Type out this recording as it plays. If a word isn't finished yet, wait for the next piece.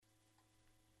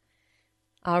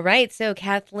All right. So,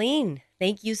 Kathleen,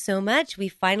 thank you so much. We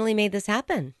finally made this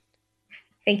happen.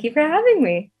 Thank you for having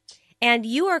me. And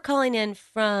you are calling in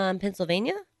from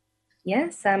Pennsylvania?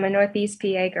 Yes, I'm a Northeast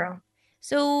PA girl.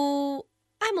 So,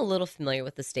 I'm a little familiar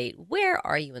with the state. Where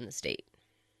are you in the state?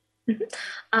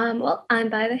 Mhm. Well, I'm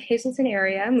by the Hazleton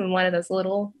area. I'm in one of those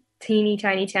little teeny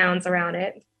tiny towns around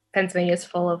it. Pennsylvania is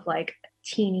full of like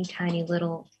teeny tiny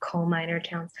little coal miner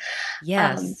towns.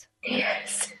 Yes.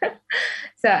 Yes.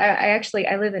 So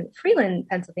I live in Freeland,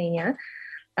 Pennsylvania.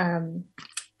 Um,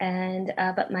 and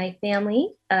But my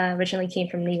family originally came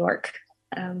from New York.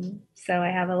 So I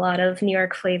have a lot of New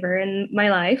York flavor in my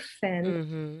life. And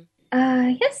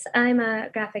Mm-hmm. yes, I'm a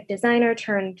graphic designer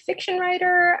turned fiction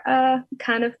writer,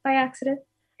 kind of by accident.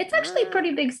 It's actually a Uh,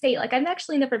 pretty big state. Like I've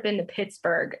actually never been to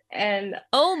Pittsburgh, and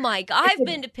oh my God. it's I've a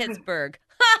been to Pittsburgh.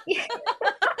 it's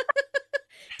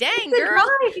Dang, a girl.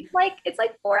 drive. It's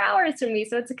like 4 hours from me,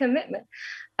 so it's a commitment.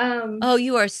 Um, Oh,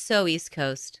 you are so East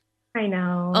Coast. I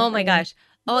know, Oh my I know. gosh.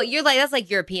 Oh, you're like, that's like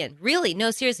European. Really? No,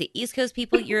 seriously. East Coast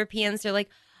people, Europeans, they're like,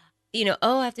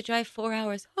 oh, I have to drive 4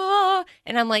 hours. Oh,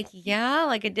 and I'm like, yeah,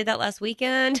 like I did that last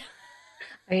weekend.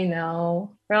 I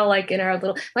know. We're all like in our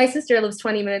little. My sister lives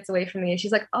 20 minutes away from me, and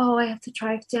she's like, "Oh, I have to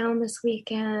drive down this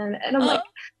weekend," and I'm like,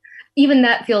 even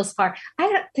that feels far. I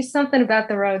don't. There's something about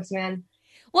the roads, man.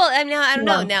 Well, I'm now, I don't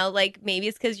know. Love. Now, like maybe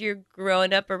it's because you're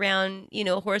growing up around,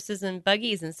 horses and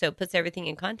buggies, and so it puts everything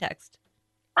in context.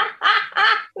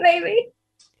 Maybe.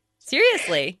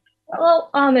 Seriously. Well,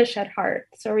 Amish at heart.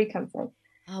 That's where we come from.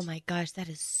 Oh my gosh, that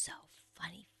is so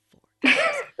funny for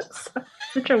God's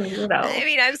Such a I weirdo.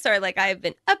 mean, I'm sorry. Like, I've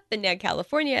been up and down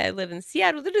California. I live in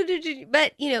Seattle.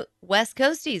 But, West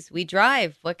Coasties, we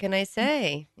drive. What can I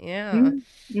say? Yeah.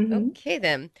 Mm-hmm. Okay,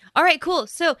 then. All right, cool.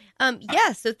 So,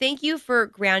 yeah. So, thank you for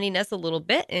grounding us a little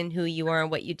bit in who you are and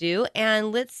what you do.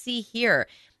 And let's see here.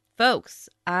 Folks,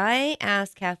 I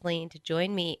asked Kathleen to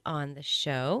join me on the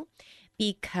show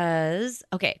because,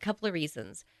 okay, a couple of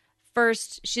reasons.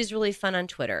 First, she's really fun on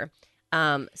Twitter.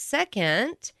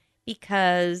 Second,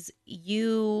 because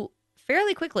you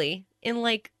fairly quickly, in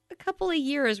like a couple of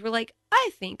years, were like,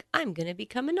 I think I'm going to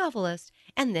become a novelist.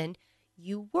 And then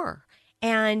you were.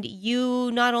 And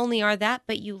you not only are that,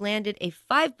 but you landed a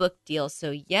 5 book deal.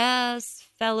 So, yes,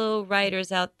 fellow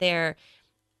writers out there,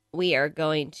 we are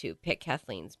going to pick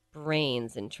Kathleen's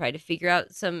brains and try to figure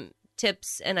out some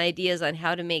tips and ideas on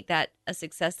how to make that a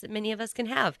success that many of us can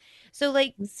have. So,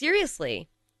 like, seriously,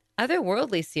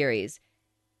 Otherworldly series.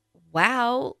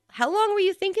 Wow. How long were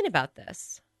you thinking about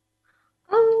this?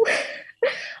 Oh,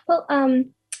 well,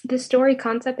 the story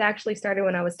concept actually started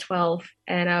when I was 12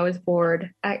 and I was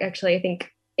bored. I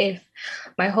think if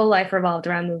my whole life revolved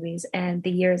around movies and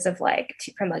the years of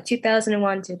from like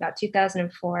 2001 to about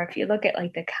 2004, if you look at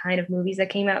like the kind of movies that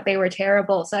came out, they were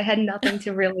terrible. So I had nothing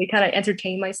to really kind of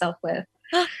entertain myself with.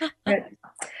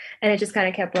 And it just kind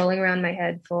of kept rolling around my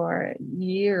head for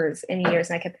years and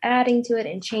years. And I kept adding to it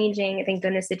and changing. Thank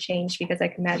goodness it changed because I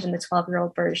can imagine the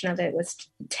 12-year-old version of it was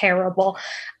terrible.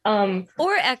 Um,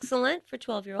 Or excellent for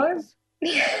 12 year or, olds.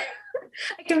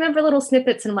 I can remember little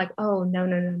snippets and I'm like, oh, no,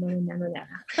 no, no, no, no, no,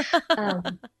 no.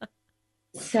 Um,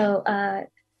 so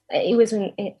it was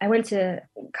when I went to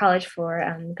college for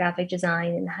graphic design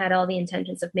and had all the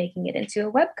intentions of making it into a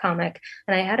web comic.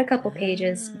 And I had a couple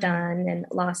pages Ah. done and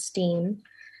lost steam.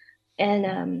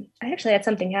 And I actually had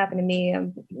something happen to me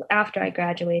after I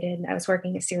graduated. I was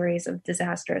working a series of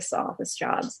disastrous office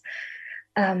jobs.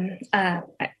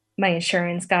 My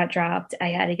insurance got dropped. I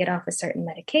had to get off a certain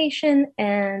medication,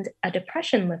 and a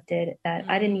depression lifted that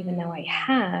I didn't even know I Mm.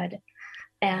 had.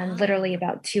 And literally Ah.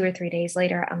 about 2 or 3 days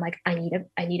later, I'm like, I need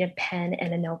a pen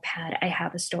and a notepad. I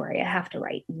have a story. I have to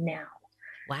write now.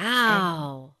 And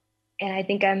Wow. and I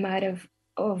think I might have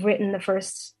written the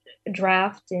first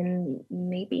draft in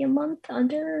maybe a month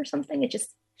under or something. It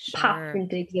just popped Sure.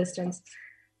 into existence.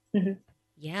 Mhm.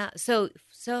 Yeah. So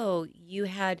you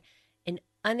had an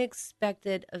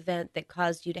unexpected event that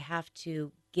caused you to have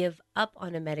to give up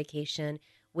on a medication,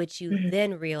 which you Mhm.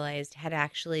 then realized had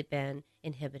actually been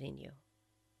inhibiting you.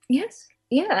 Yes.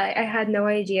 Yeah, I had no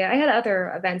idea. I had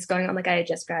other events going on. Like I had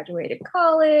just graduated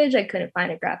college. I couldn't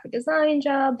find a graphic design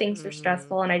job. Things were Hmm.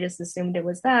 stressful, and I just assumed it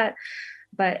was that.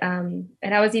 But and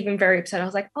I was even very upset. I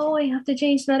was like, oh, I have to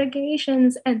change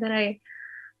medications. And then I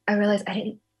realized I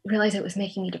didn't realize it was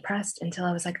making me depressed until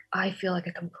I was like, I feel like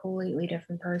a completely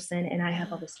different person and I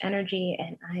have all this energy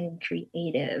and I am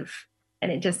creative.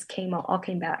 And it just all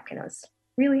came back and I was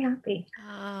really happy.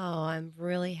 Oh, I'm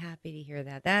really happy to hear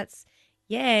that. That's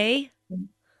yay.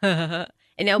 And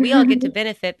now we all get to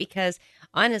benefit because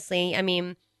honestly, I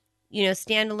mean,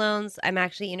 standalones, I'm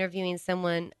actually interviewing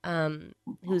someone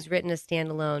who's written a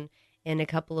standalone in a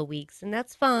couple of weeks, and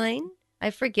that's fine.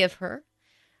 I forgive her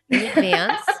in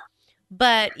advance.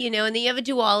 But, and then you have a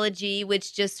duology,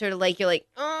 which just sort of like, you're like,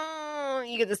 oh,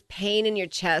 you get this pain in your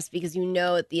chest because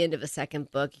at the end of a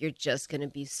second book, you're just going to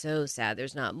be so sad.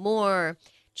 There's not more.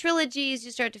 Trilogies,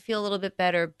 you start to feel a little bit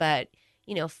better. But,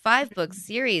 5 book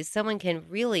series, someone can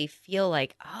really feel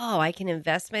like, oh, I can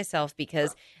invest myself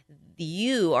because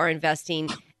you are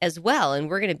investing as well. And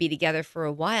we're going to be together for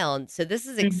a while. And so this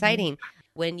is Mhm. exciting.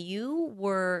 When you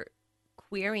were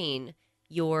querying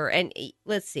and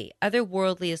let's see,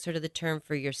 otherworldly is sort of the term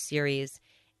for your series.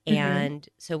 Mhm. And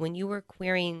so when you were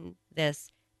querying this,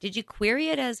 did you query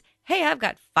it as, hey, I've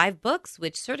got 5 books,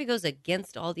 which sort of goes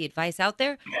against all the advice out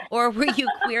there? Or were you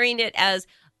querying it as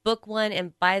book one?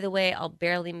 And by the way, I'll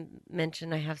barely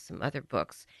mention I have some other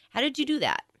books. How did you do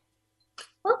that?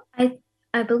 Well,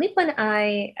 I believe when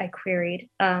I queried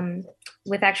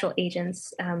with actual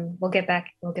agents, we'll get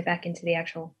back into the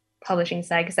actual publishing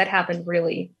side because that happened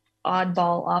really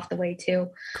oddball off the way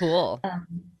too. Cool.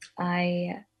 Um,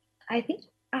 I I think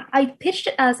I pitched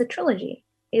it as a trilogy.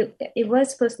 It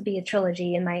was supposed to be a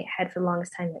trilogy in my head for the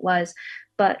longest time. It was,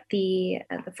 but the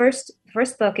first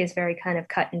book is very kind of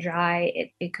cut and dry.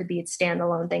 It could be its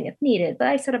standalone thing if needed, but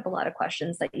I set up a lot of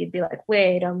questions that you'd be like,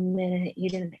 wait a minute, you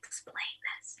didn't explain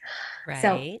this.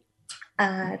 So Right.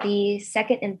 the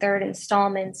second and third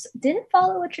installments didn't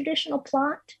follow a traditional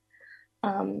plot.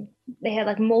 They had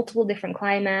like multiple different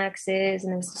climaxes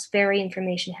and it was just very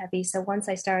information heavy. So once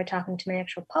I started talking to my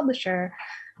actual publisher,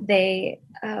 they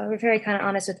were very kind of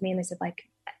honest with me and they said like,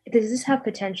 does this have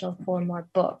potential for more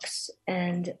books?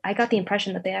 And I got the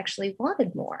impression that they actually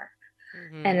wanted more.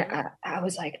 And Mm-hmm. I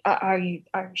was like, are you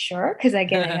sure? Because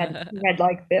again, I had read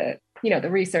like the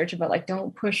research about like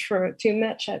don't push for too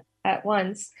much at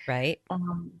once. Right.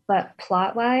 But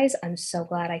plot wise, I'm so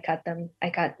glad I cut them. I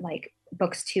cut like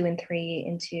books 2 and 3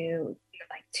 into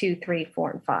like 2, 3,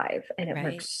 4, and 5, and it Right.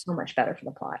 works so much better for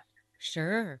the plot.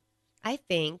 Sure. I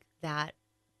think that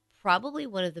probably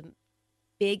one of the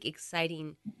big,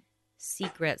 exciting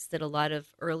secrets that a lot of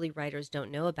early writers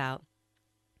don't know about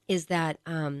is that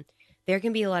there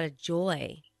can be a lot of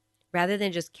joy rather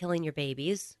than just killing your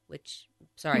babies, which,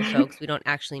 sorry, folks, we don't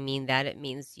actually mean that. It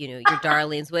means, your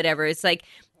darlings, whatever. It's like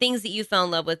things that you fell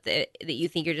in love with that you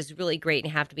think are just really great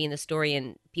and have to be in the story,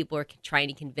 and people are trying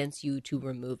to convince you to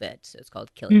remove it. So it's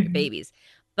called killing your Mhm. babies.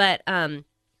 But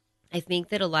I think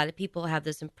that a lot of people have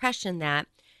this impression that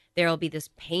there'll be this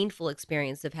painful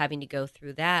experience of having to go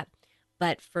through that.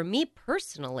 But for me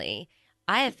personally,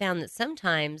 I have found that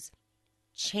sometimes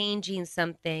changing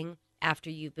something after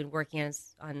you've been working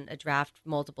on a draft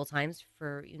multiple times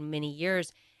for many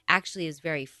years actually is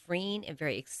very freeing and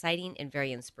very exciting and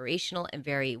very inspirational and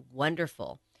very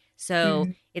wonderful. So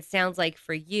Mhm. it sounds like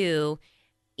for you,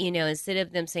 instead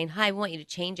of them saying, hi, I want you to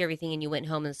change everything, and you went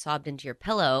home and sobbed into your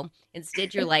pillow,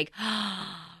 instead you're like,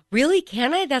 oh, really?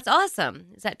 Can I? That's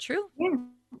awesome. Is that true? Yeah.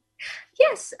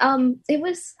 Yes. It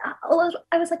was.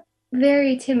 I was like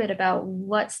very timid about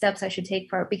what steps I should take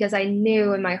for it because I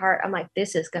knew in my heart, I'm like,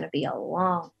 this is going to be a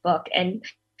long book, and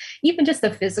even just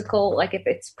the physical, like if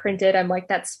it's printed, I'm like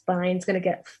that spine's going to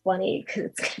get funny because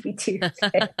it's going to be too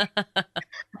thick.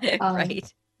 Um,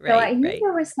 Right, so I right, knew right.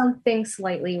 there was something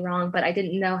slightly wrong, but I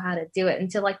didn't know how to do it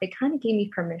until like they kind of gave me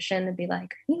permission to be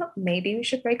like, maybe we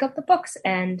should break up the books.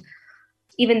 And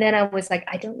even then, I was like,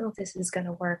 I don't know if this is going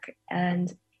to work.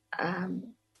 And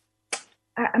um,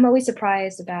 I'm always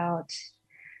surprised about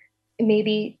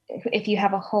maybe if you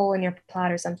have a hole in your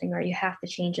plot or something, or you have to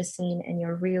change a scene and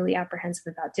you're really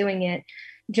apprehensive about doing it,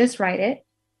 just write it.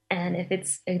 And if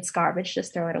it's garbage,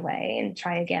 just throw it away and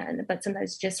try again. But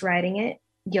sometimes just writing it,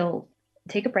 you'll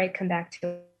take a break, come back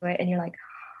to it, and you're like,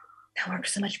 that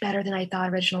works so much better than I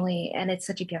thought originally. And it's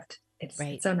such a gift. It's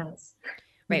Right, so nice.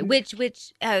 right. Which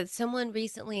someone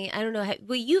recently, I don't know,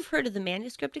 well, you've heard of the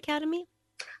Manuscript Academy?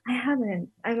 I haven't.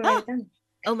 I'm gonna write Oh, it down.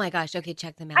 oh my gosh. Okay,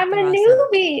 check them out. I'm a They're awesome.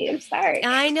 newbie. I'm sorry.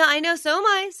 I know. So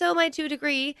am I to a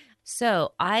degree.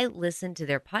 So I listen to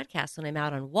their podcast when I'm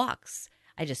out on walks.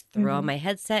 I just throw on Mhm. my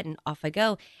headset and off I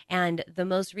go. And the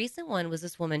most recent one was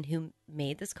this woman who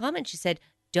made this comment. She said,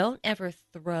 don't ever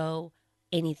throw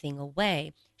anything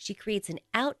away. She creates an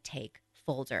outtake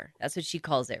folder. That's what she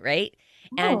calls it, right?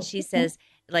 And Oh, she okay. says,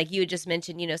 like you had just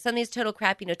mentioned, something's total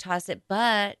crap, toss it,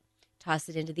 but toss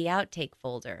it into the outtake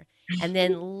folder. And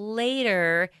then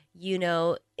later,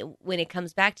 when it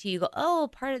comes back to you, you go, oh,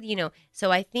 part of,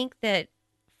 So I think that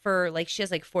for like, she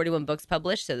has like 41 books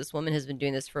published. So this woman has been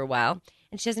doing this for a while.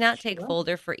 And she has an outtake Sure.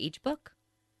 folder for each book.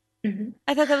 Mhm.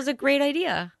 I thought that was a great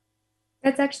idea.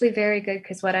 That's actually very good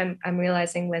because what I'm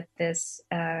realizing with this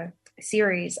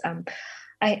series,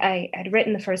 I'd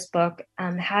written the first book,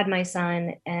 had my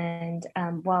son, and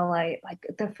while I like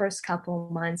the first couple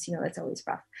months, it's always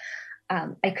rough.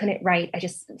 I couldn't write. I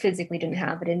just physically didn't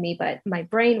have it in me, but my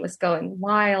brain was going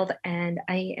wild. And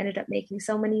I ended up making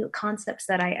so many concepts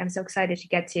that I am so excited to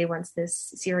get to once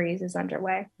this series is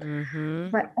underway. Mm-hmm.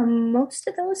 But most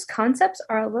of those concepts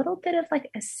are a little bit of like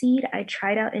a seed I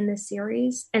tried out in this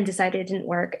series and decided it didn't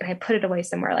work. And I put it away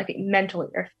somewhere, like mentally,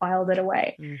 or filed it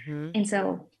away. Mm-hmm. And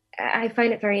so I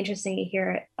find it very interesting to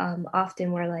hear it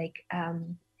often where like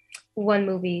one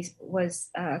movie was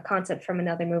a concept from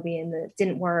another movie and it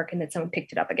didn't work, and then someone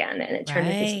picked it up again and it turned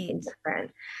into Right. something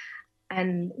different.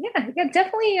 And yeah,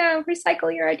 definitely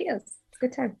recycle your ideas. It's a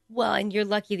good time. Well, and you're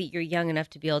lucky that you're young enough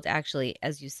to be able to actually,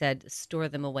 as you said, store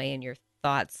them away in your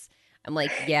thoughts. I'm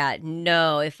like, yeah,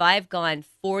 no, if I've gone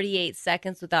 48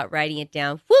 seconds without writing it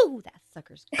down, whoo, that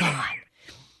sucker's gone.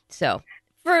 So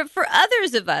for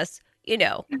others of us,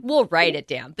 we'll write it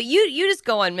down. But you just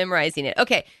go on memorizing it.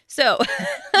 Okay, so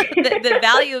the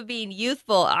value of being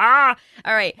youthful. All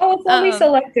right. Oh, it's only Um,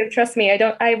 selective. Trust me.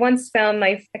 I once found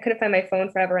I couldn't find my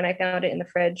phone forever, and I found it in the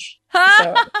fridge.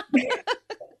 So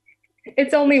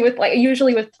it's only with like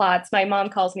usually with plots. My mom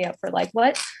calls me up for like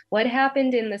what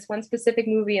happened in this one specific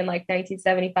movie in like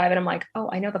 1975, and I'm like, oh,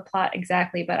 I know the plot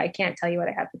exactly, but I can't tell you what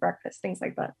I had for breakfast. Things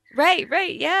like that. right,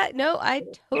 right. Yeah, no, I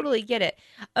totally get it.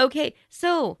 Okay,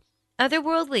 so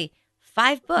Otherworldly,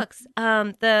 5 books.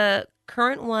 The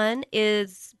current one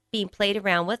is being played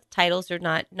around with. Titles are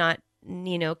not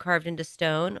carved into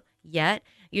stone yet.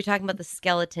 You're talking about the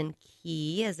Skeleton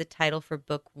Key as a title for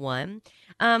book one.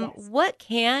 Yes. What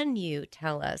can you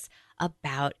tell us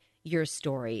about your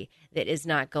story that is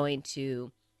not going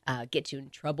to get you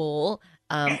in trouble?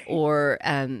 I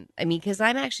mean, because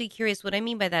I'm actually curious. What I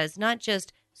mean by that is not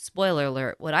just spoiler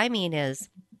alert. What I mean is,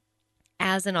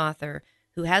 as an author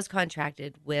who has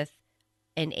contracted with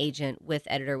an agent, with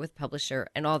editor, with publisher,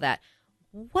 and all that,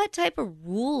 what type of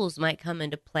rules might come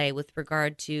into play with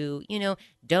regard to,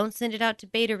 don't send it out to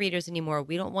beta readers anymore.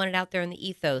 We don't want it out there in the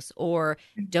ethos, or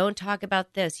don't talk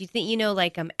about this. You think,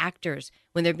 like actors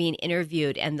when they're being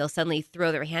interviewed and they'll suddenly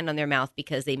throw their hand on their mouth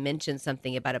because they mentioned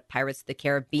something about a Pirates of the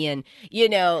Caribbean,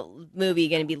 movie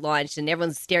going to be launched, and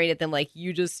everyone's staring at them like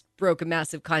you just broke a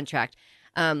massive contract.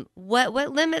 What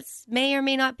limits may or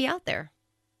may not be out there?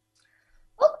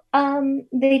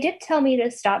 They did tell me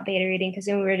to stop beta reading because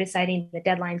when we were deciding the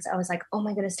deadlines, I was like, oh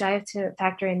my goodness, do I have to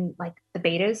factor in like the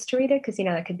betas to read it? Because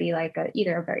that could be like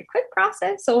either a very quick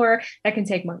process or that can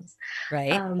take months.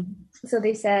 Right. So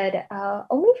they said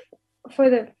only for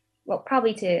the well,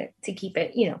 probably to keep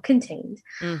it contained,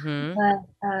 Mm-hmm.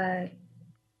 but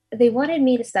they wanted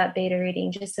me to stop beta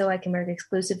reading just so I can work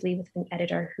exclusively with an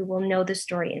editor who will know the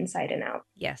story inside and out.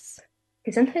 Yes.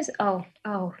 Because sometimes,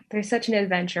 there's such an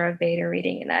adventure of beta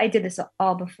reading, and I did this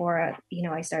all before,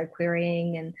 I started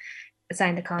querying and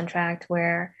signed the contract.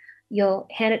 Where you'll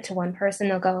hand it to one person,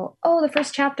 they'll go, "Oh, the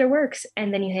first chapter works,"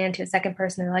 and then you hand it to a second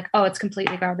person, they're like, "Oh, it's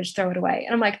completely garbage, throw it away."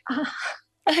 And I'm like,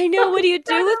 I know. What do you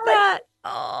do with that?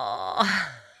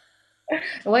 Oh.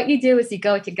 what you do is you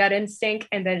go with your gut instinct,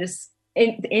 and then just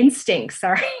instincts.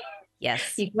 Sorry,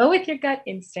 Yes. you go with your gut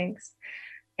instincts,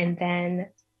 and then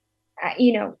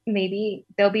maybe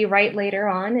they'll be right later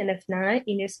on. And if not,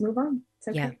 you just move on.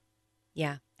 It's Yeah. okay.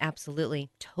 Yeah.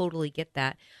 Absolutely. Totally get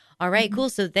that. All right. Mm-hmm. Cool.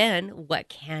 So then, what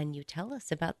can you tell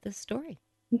us about this story?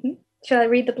 Mm-hmm. Shall I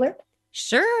read the blurb?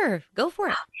 Sure. Go for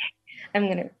it. I'm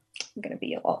gonna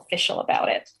be all official about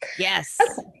it. Yes.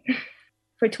 Okay.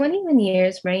 For 21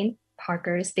 years, Rain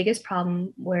Parker's biggest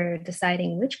problem were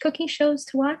deciding which cooking shows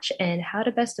to watch and how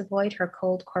to best avoid her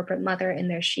cold corporate mother in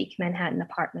their chic Manhattan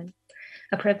apartment.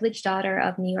 A privileged daughter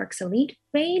of New York's elite,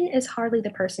 Rain is hardly the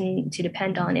person to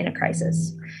depend on in a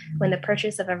crisis. When the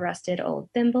purchase of a rusted old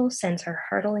thimble sends her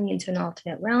hurtling into an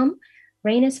alternate realm,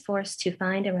 Rain is forced to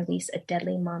find and release a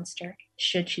deadly monster.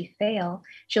 Should she fail,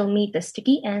 she'll meet the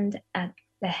sticky end at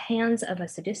the hands of a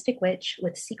sadistic witch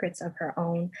with secrets of her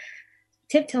own.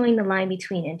 Tiptoeing the line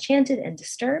between enchanted and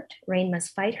disturbed, Rain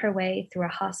must fight her way through a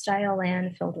hostile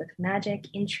land filled with magic,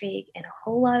 intrigue, and a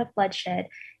whole lot of bloodshed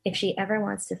if she ever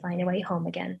wants to find a way home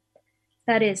again.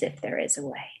 That is, if there is a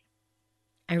way.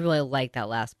 I really like that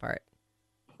last part.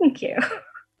 Thank you.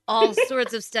 All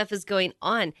sorts of stuff is going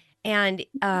on. And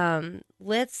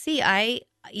let's see. I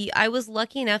was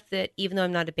lucky enough that even though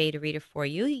I'm not a beta reader for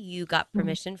you, you got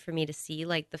permission for me to see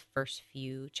like the first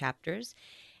few chapters.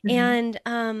 Mm-hmm.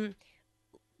 And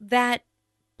that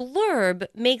blurb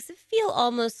makes it feel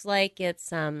almost like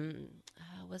it's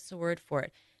what's the word for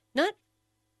it? Not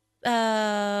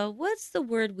what's the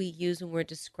word we use when we're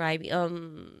describing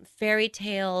fairy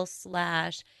tale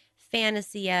slash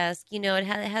fantasy-esque. It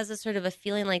has a sort of a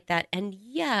feeling like that. And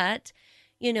yet,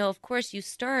 of course, you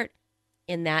start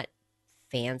in that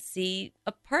fancy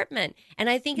apartment. And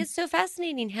I think it's so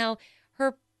fascinating how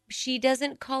her she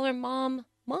doesn't call her mom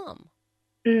mom,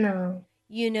 No.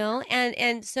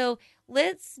 and so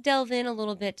let's delve in a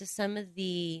little bit to some of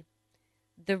the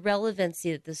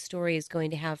relevancy that the story is going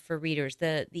to have for readers,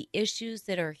 the issues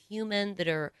that are human, that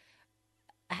are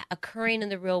occurring in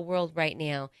the real world right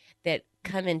now, that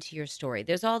come into your story.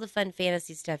 There's all the fun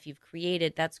fantasy stuff you've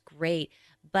created. That's great.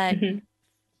 But Hmm.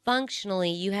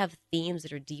 functionally, you have themes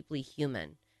that are deeply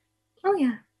human. Oh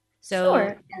yeah, So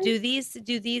sure. do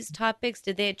these topics,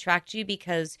 did they attract you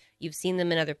because you've seen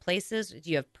them in other places? Do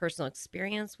you have personal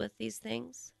experience with these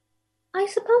things? I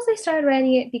suppose I started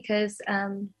writing it because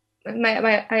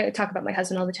my I talk about my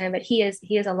husband all the time, but he has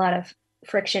a lot of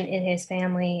friction in his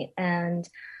family, and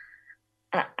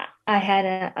I, I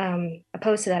had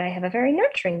opposed to that. I have a very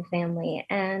nurturing family,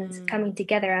 and Mm. coming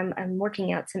together, I'm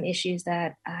working out some issues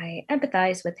that I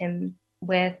empathize with him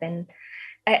with, and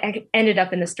I ended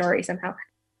up in the story somehow.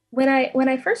 When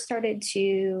I first started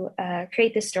to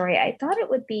create this story, I thought it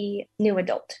would be new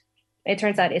adult. It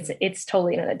turns out Mhm. it's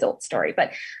totally an adult story,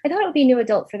 but I thought it would be new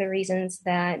adult for the reasons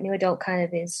that new adult kind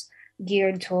of is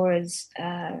geared towards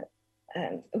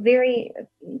very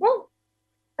well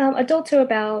adults who are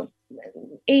about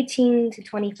 18 to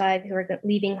 25 who are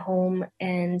leaving home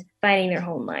and finding their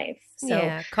home life. So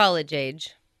Yeah, college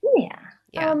age. yeah.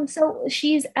 Yeah. So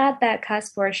she's at that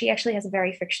cusp where she actually has a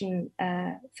very friction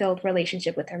filled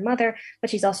relationship with her mother, but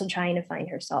she's also trying to find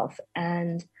herself.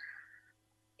 And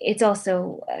it's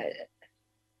also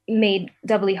made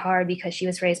doubly hard because she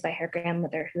was raised by her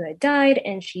grandmother who had died,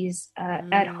 and she's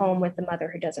at home Mm. with the mother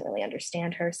who doesn't really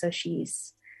understand her. So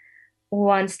she's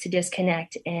wants to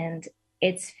disconnect, and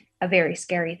it's a very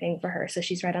scary thing for her. So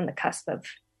she's right on the cusp of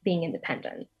being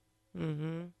independent.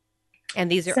 Mm-hmm. And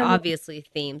these are So, obviously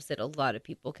themes that a lot of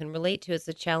people can relate to. It's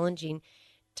a challenging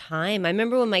time. I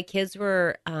remember when my kids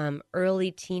were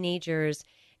early teenagers,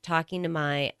 talking to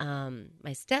my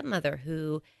stepmother,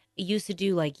 who used to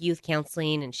do like youth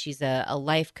counseling, and she's a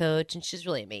life coach, and she's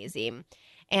really amazing.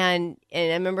 And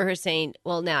I remember her saying,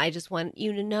 "Well, now I just want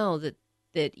you to know that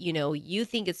you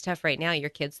think it's tough right now. Your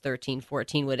kid's 13,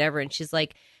 14, whatever." And she's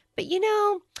like, "But you're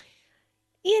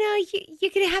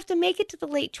gonna have to make it to the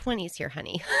late 20s here,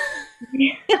 honey."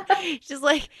 She's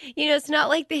like, it's not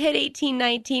like they hit 18,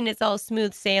 19, it's all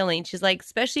smooth sailing. She's like,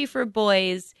 especially for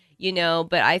boys,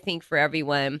 but I think for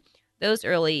everyone, those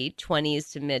early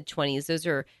 20s to mid 20s, those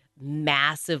are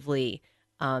massively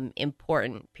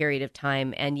important period of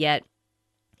time. And yet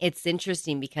it's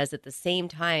interesting because at the same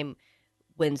time,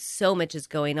 when so much is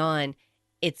going on,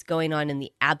 it's going on in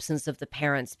the absence of the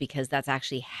parents, because that's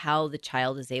actually how the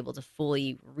child is able to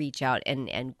fully reach out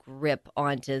and grip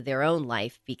onto their own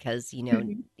life, because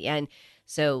and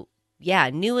so yeah,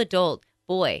 new adult,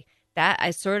 boy, that I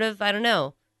don't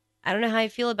know how I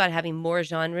feel about having more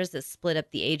genres that split up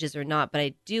the ages or not, but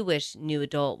I do wish new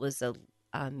adult was a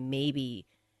maybe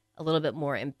a little bit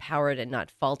more empowered and not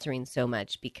faltering so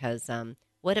much, because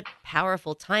what a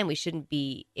powerful time. We shouldn't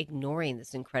be ignoring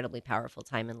this incredibly powerful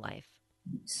time in life.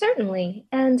 certainly.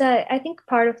 And I think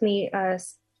part of me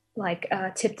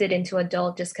tipped it into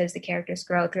adult just because the characters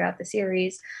grow throughout the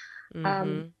series.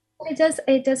 Um, Mm-hmm.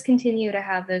 it does continue to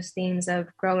have those themes of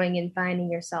growing and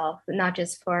finding yourself, not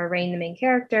just for Rain, the main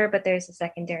character, but there's a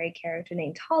secondary character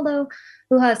named Hollow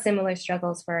who has similar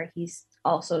struggles where he's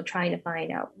also trying to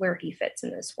find out where he fits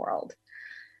in this world.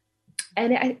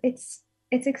 And it's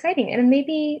exciting, and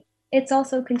maybe it's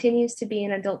also continues to be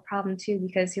an adult problem too,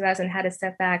 because who hasn't had to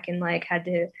step back and like had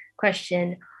to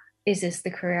question, is this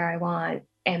the career I want,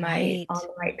 am I on Right.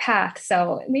 the right path?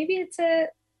 So maybe it's a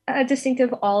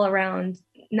distinctive all around,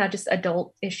 not just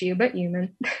adult issue but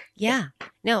human. Yeah.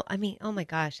 No, I mean, oh my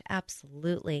gosh,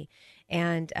 absolutely.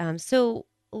 And so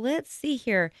let's see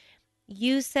here.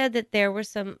 You said that there were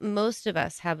most of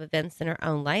us have events in our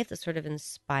own life that sort of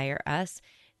inspire us.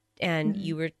 And Mm-hmm.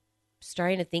 you were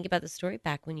starting to think about the story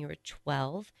back when you were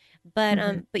 12, but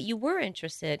Mm-hmm. you were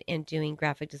interested in doing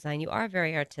graphic design. You are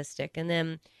very artistic, and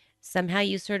then somehow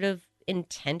you sort of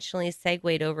intentionally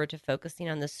segued over to focusing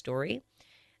on the story.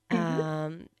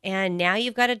 Mm-hmm. And now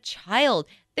you've got a child.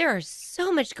 There are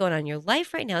so much going on in your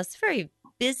life right now. It's a very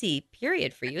busy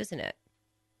period for you, isn't it?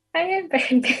 I am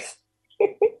very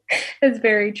busy. That's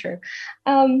very true.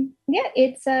 Yeah,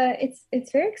 it's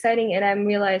very exciting, and I'm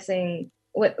realizing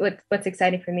what's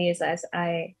exciting for me is as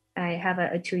I have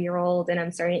a 2 year old, and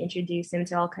I'm starting to introduce him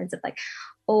to all kinds of like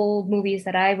old movies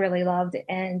that I really loved,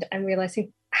 and I'm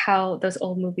realizing how those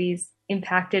old movies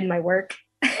impacted my work.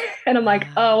 And I'm like,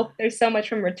 oh, Ah. there's so much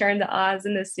from Return to Oz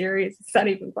in this series. It's not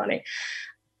even funny.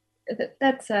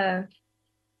 That's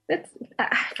that's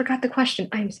I forgot the question.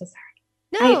 I'm so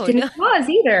sorry. I No, didn't no. pause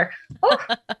either. Oh.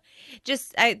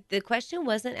 The question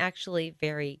wasn't actually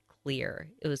very clear.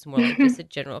 It was more like just a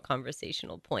general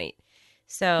conversational point.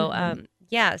 So, Mhm,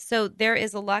 yeah, so there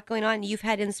is a lot going on. You've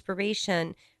had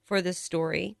inspiration for this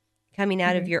story coming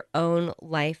out of mhm, your own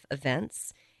life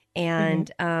events. mhm,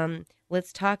 And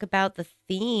let's talk about the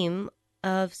theme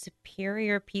of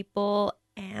superior people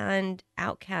and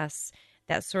outcasts,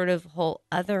 that sort of whole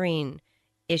othering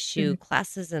issue, mhm.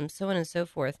 classism, so on and so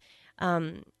forth.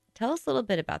 Um, Tell us a little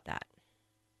bit about that.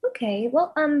 Okay,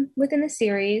 well, within the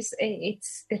series,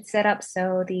 it's set up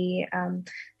so the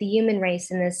human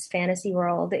race in this fantasy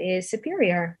world is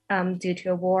superior. Due to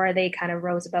a war, they kind of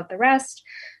rose above the rest,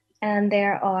 and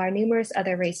there are numerous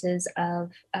other races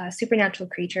of supernatural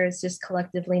creatures, just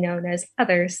collectively known as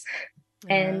others.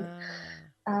 And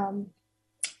Ah. um,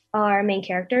 our main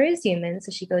character is human,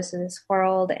 so she goes to this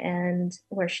world, and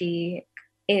where she,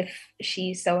 if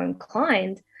she's so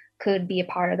inclined, could be a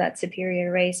part of that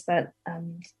superior race, but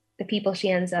the people she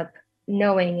ends up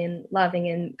knowing and loving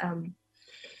and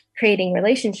creating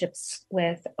relationships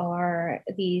with are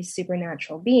these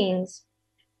supernatural beings.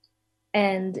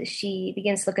 And she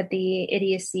begins to look at the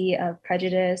idiocy of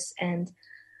prejudice. And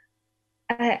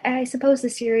I suppose the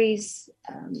series,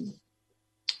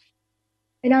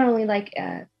 it not only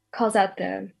calls out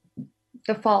the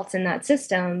faults in that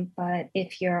system, but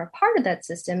if you're a part of that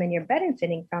system and you're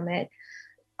benefiting from it,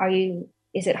 are you,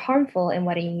 is it harmful, and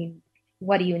what do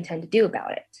you intend to do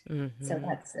about it? So Hmm.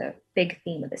 that's a big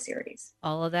theme of the series.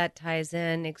 All of that ties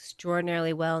in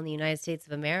extraordinarily well in the United States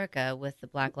of America with the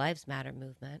Black Lives Matter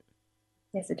movement.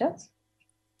 Yes, it does.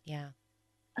 Yeah.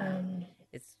 Yeah. um,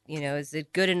 Is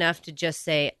it good enough to just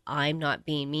say, I'm not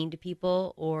being mean to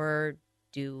people? Or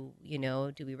do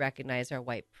we recognize our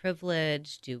white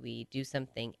privilege? Do we do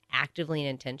something actively and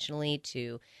intentionally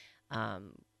to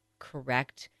um,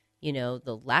 correct,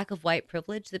 the lack of white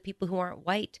privilege that people who aren't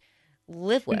white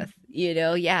live with?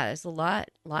 Yeah, there's a lot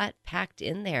packed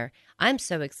in there. I'm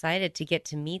so excited to get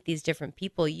to meet these different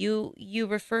people. You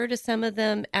refer to some of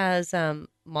them as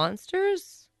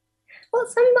monsters? well,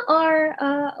 some are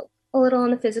a little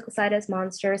on the physical side as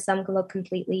monsters, some look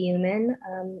completely human,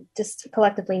 just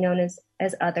collectively known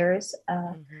as others.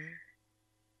 Hmm.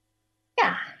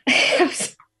 Yeah.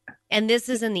 And this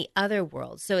is in the other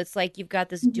world. So it's like you've got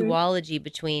this Mhm. duology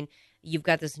between you've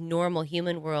got this normal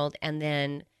human world, and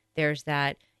then there's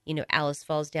that, Alice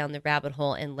falls down the rabbit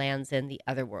hole and lands in the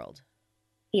other world.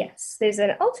 Yes, there's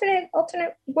an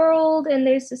alternate world, and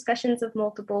there's discussions of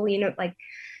multiple, like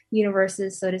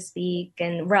universes, so to speak,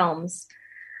 and realms.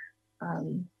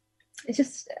 Um, it's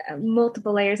just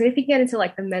multiple layers, and if you get into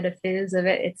like the metaphys of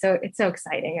it, it's so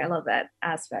exciting. I love that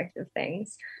aspect of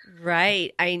things.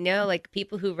 Right. I know, like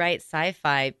people who write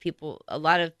sci-fi, a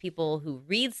lot of people who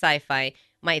read sci-fi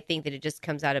might think that it just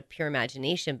comes out of pure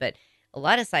imagination, but a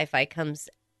lot of sci-fi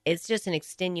it's just an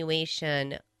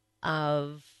extenuation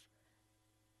of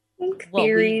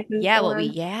Theories and so on.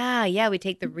 yeah, we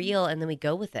take the real and then we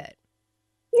go with it.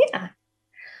 Yeah,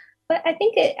 but I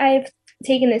think I've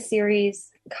taken this series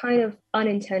kind of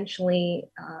unintentionally,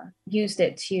 used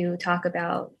it to talk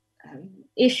about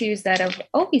issues that have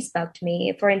always bugged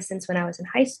me. For instance, when I was in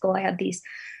high school, I had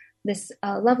this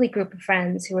lovely group of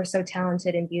friends who were so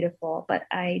talented and beautiful, but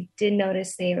I did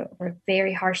notice they were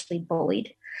very harshly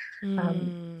bullied.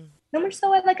 Um, Mm. no more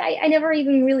so I never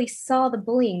even really saw the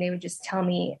bullying. They would just tell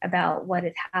me about what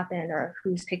had happened or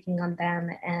who's picking on them.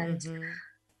 And Mm-hmm.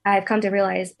 I've come to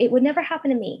realize it would never happen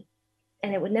to me,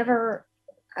 and it would never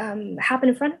happen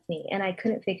in front of me. And I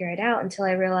couldn't figure it out until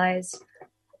I realized,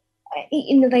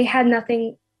 they had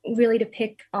nothing really to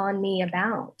pick on me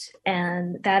about.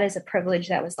 And that is a privilege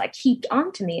that was like heaped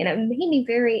onto me. And it made me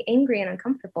very angry and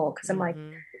uncomfortable because I'm like,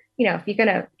 Mm-hmm. if you're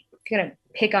gonna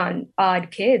pick on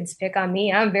odd kids, pick on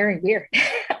me. I'm very weird.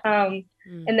 um,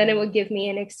 and then it Mm-hmm. would give me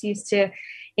an excuse to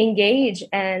engage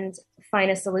and find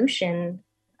a solution.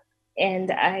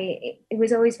 And it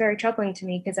was always very troubling to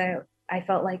me because I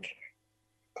felt like,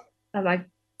 I'm like,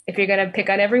 if you're gonna pick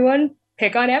on everyone,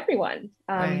 pick on everyone.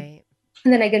 Right.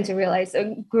 And then I get to realize,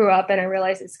 grew up, and I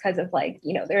realized it's because of like,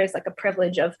 there is like a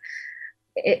privilege of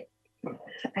it.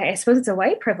 I suppose it's a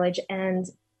white privilege, and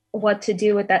what to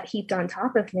do with that heaped on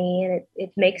top of me, and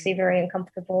it makes me very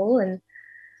uncomfortable. And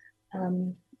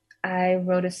um, I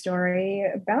wrote a story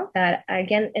about that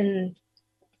again, and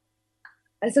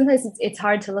sometimes it's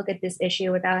hard to look at this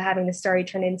issue without having the story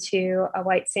turn into a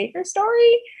white savior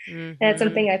story. And it's Mm-hmm.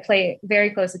 something I pay very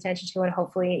close attention to and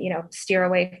hopefully, steer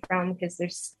away from because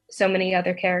there's so many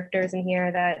other characters in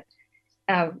here that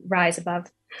rise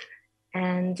above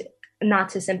and not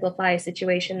to simplify a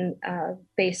situation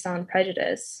based on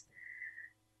prejudice,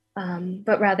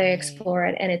 but rather Right. explore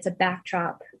it. And it's a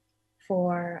backdrop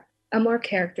for a more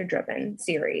character driven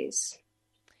series,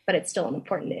 but it's still an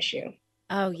important issue.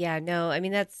 Oh yeah, no, I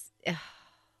mean that's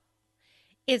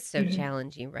it's so Mm-hmm.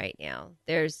 challenging right now.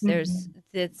 There's Mm-hmm.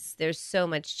 there's so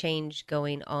much change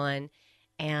going on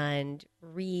and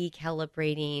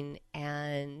recalibrating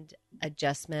and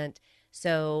adjustment.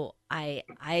 So I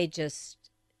just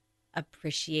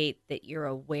appreciate that you're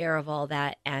aware of all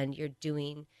that and you're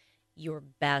doing your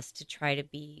best to try to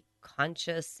be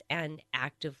conscious and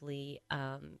actively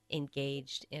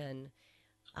engaged in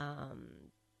um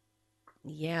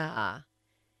yeah.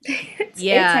 It's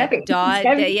Yeah, heavy. It's Dodd.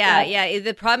 heavy Yeah, stuff. yeah.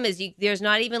 The problem is there's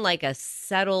not even like a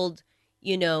settled,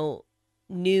 you know,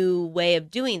 new way of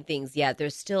doing things yet.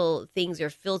 There's still things are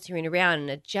filtering around and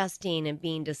adjusting and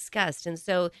being discussed. And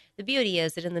so the beauty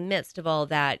is that in the midst of all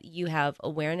that, you have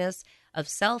awareness of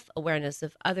self, awareness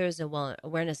of others, and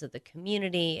awareness of the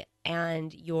community,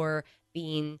 and you're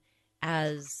being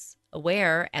as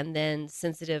aware and then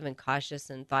sensitive and cautious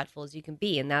and thoughtful as you can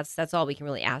be. And that's all we can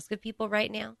really ask of people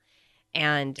right now.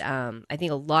 And I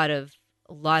think a lot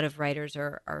of writers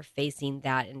are facing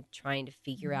that and trying to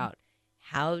figure out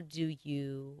how do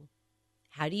you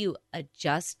how do you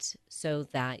adjust so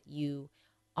that you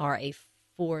are a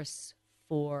force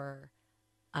for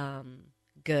um,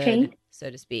 good, Change. so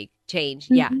to speak, change.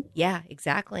 Yeah, Mm-hmm. yeah,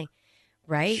 exactly,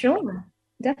 right. Sure,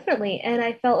 definitely. And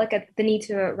I felt like the need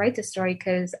to write the story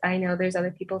because I know there's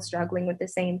other people struggling with the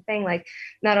same thing. Like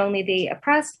not only the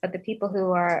oppressed, but the people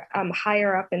who are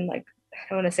higher up in like I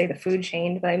don't want to say the food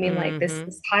chain, but I mean like this Mm-hmm.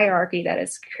 this hierarchy that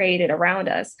is created around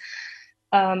us.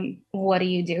 What do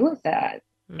you do with that?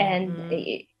 And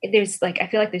Mm-hmm. there's like I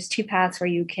feel like there's two paths where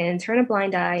you can turn a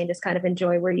blind eye and just kind of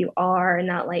enjoy where you are and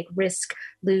not like risk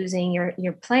losing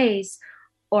your place,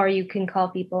 or you can call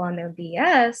people on their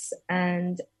BS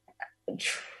and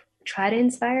try to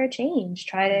inspire change,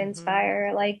 try to Mm-hmm.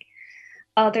 inspire like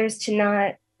others to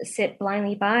not sit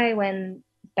blindly by when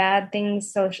bad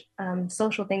things,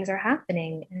 social things are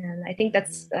happening. And I think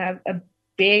that's Mm-hmm. a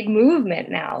big movement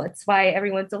now. It's why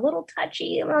everyone's a little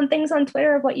touchy on things on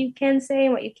Twitter of what you can say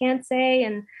and what you can't say.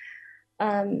 And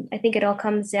I think it all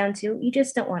comes down to you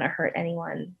just don't want to hurt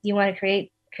anyone. You want to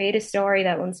create a story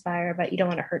that will inspire, but you don't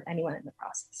want to hurt anyone in the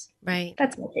process. Right,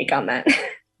 That's my take on that.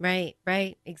 right,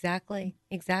 right. Exactly,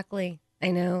 exactly. I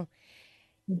know.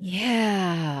 Mhm.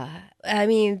 Yeah. I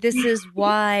mean, this is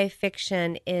why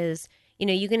fiction is,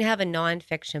 you can have a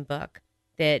nonfiction book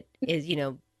that is,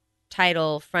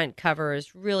 title, front cover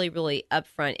is really, really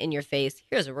upfront in your face.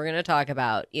 Here's what we're going to talk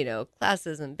about,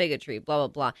 classism, bigotry, blah, blah,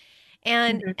 blah.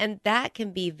 And Mhm. and that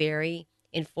can be very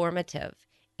informative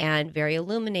and very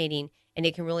illuminating, and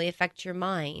it can really affect your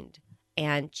mind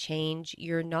and change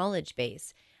your knowledge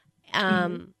base. Mhm.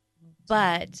 Um,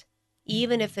 but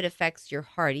even if it affects your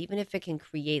heart, even if it can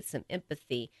create some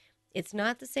empathy, it's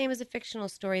not the same as a fictional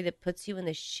story that puts you in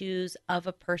the shoes of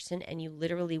a person and you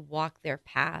literally walk their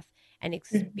path and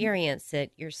Mhm. experience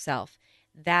it yourself.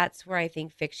 That's where I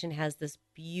think fiction has this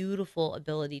beautiful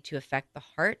ability to affect the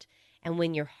heart. And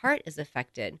when your heart is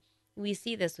affected, we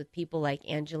see this with people like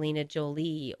Angelina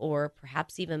Jolie or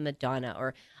perhaps even Madonna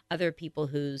or other people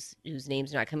whose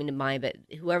names are not coming to mind, but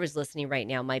whoever's listening right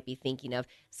now might be thinking of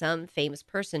some famous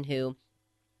person who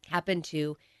happened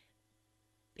to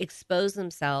expose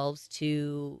themselves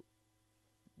to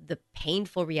the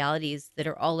painful realities that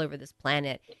are all over this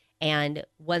planet. And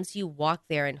once you walk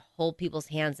there and hold people's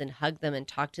hands and hug them and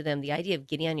talk to them, the idea of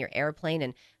getting on your airplane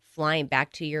and flying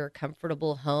back to your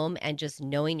comfortable home and just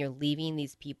knowing you're leaving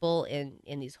these people in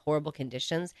these horrible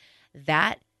conditions,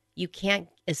 that you can't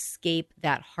escape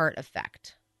that heart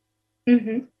effect.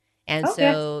 Mhm. And Oh,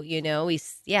 yes. so,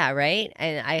 yeah, right?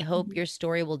 And I hope Mhm. your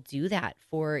story will do that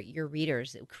for your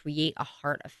readers. It will create a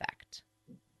heart effect.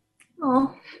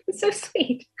 Oh, it's so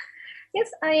sweet. Yes,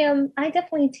 I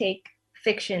definitely take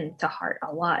fiction to heart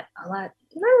a lot, a lot.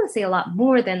 I want to say a lot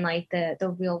more than like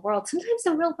the real world. Sometimes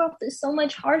the real world is so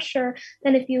much harsher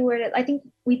than if you were to. I think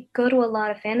we go to a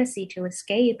lot of fantasy to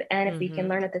escape, and if we can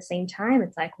Hmm. learn at the same time,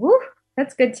 it's like, whoo,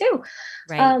 that's good too.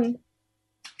 Right. Um,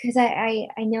 because I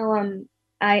know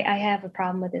I have a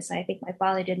problem with this. I think my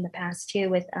father did in the past too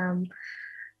with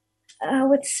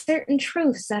certain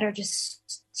truths that are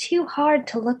just too hard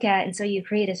to look at, and so you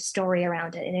create a story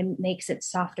around it, and it makes it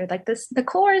softer. Like this, the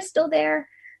core is still there,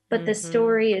 but the Hmm.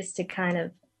 story is to kind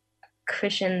of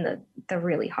cushion the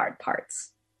really hard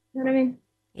parts. You know what I mean?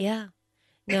 Yeah.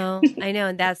 No, I know.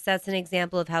 And that's an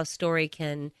example of how story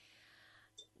can,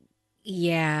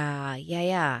 yeah, yeah,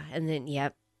 yeah. And then,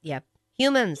 yep, yep.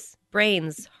 Humans,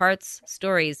 brains, hearts,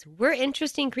 stories. We're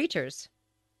interesting creatures.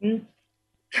 Mm.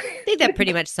 I think that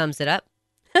pretty much sums it up.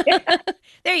 Yeah,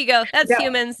 There you go. That's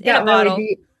humans in a got really bottle.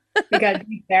 deep. We got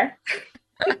deep there.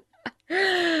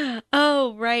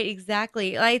 Oh, right,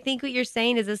 exactly. I think what you're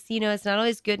saying is this, it's not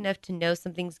always good enough to know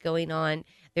something's going on.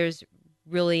 There's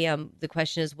really the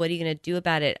question is what are you going to do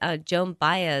about it? Joan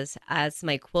Baez has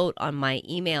my quote on my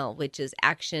email, which is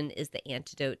action is the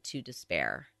antidote to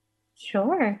despair.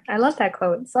 Sure. I love that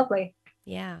quote. It's lovely.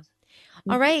 Yeah.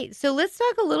 All right. So let's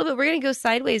talk a little bit. We're going to go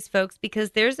sideways, folks,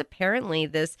 because there's apparently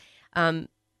this um,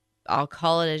 I'll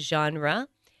call it a genre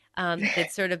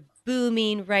that's sort of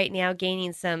booming right now,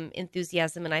 gaining some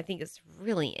enthusiasm, and I think it's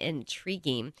really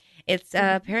intriguing. It's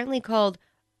apparently called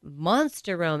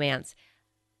monster romance.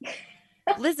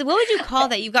 Listen, what would you call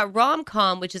that? You've got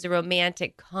rom-com, which is a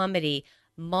romantic comedy.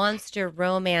 Monster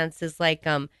romance is like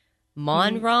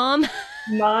mon-rom.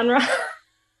 Monrom.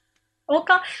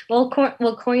 We'll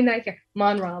coin that here.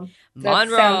 Monrom. That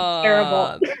sounds terrible.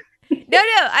 Mon-rom. No,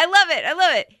 I love it. I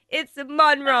love it. It's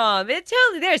Monrom. It's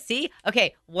totally there. See?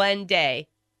 Okay, one day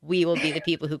we will be the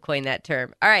people who coin that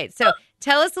term. All right, so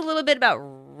tell us a little bit about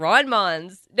Ron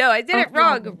Mons. No, I did it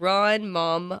wrong. Ron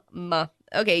Mom Ma.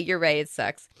 Okay, you're right. It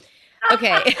sucks.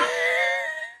 Okay.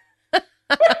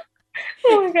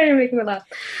 Oh my God, you're making me laugh.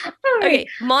 All right. Okay,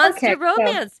 monster Okay. So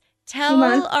romance. Tell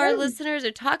our monster. listeners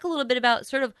or talk a little bit about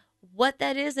sort of what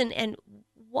that is and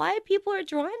why people are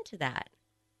drawn to that.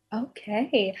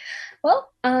 Okay. Well,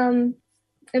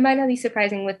 it might not be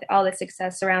surprising with all the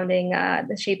success surrounding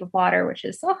The Shape of Water, which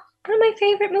is one of my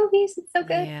favorite movies. It's so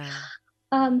good.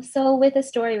 Yeah. So with a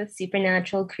story with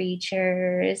supernatural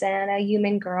creatures and a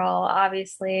human girl,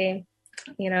 obviously,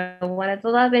 one of the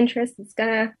love interests is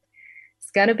gonna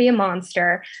be a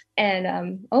monster.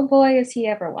 And oh boy, is he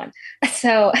ever one.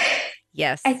 So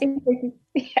Yes. I think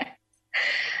yeah.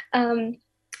 Um,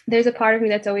 there's a part of me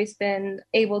that's always been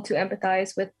able to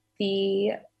empathize with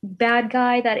the bad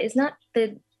guy that is not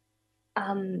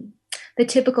um, the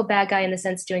typical bad guy in the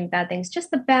sense doing bad things,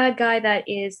 just the bad guy that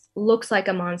looks like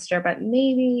a monster, but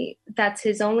maybe that's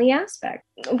his only aspect.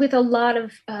 With a lot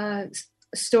of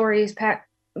stories back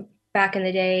in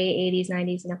the day, 80s,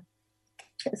 90s,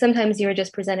 sometimes you were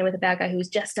just presented with a bad guy who's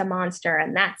just a monster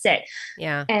and that's it.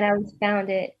 Yeah. And I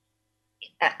found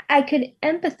I could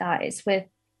empathize with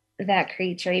that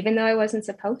creature, even though I wasn't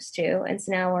supposed to. And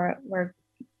so now we're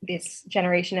this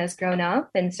generation has grown up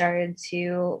and started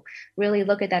to really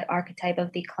look at that archetype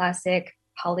of the classic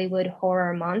Hollywood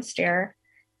horror monster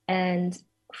and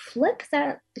flip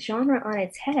that genre on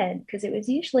its head, because it was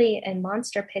usually a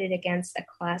monster pitted against a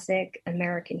classic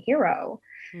American hero.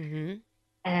 Mm-hmm.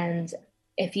 And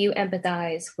if you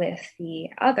empathize with the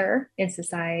other in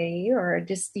society, or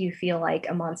just you feel like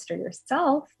a monster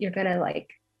yourself, you're gonna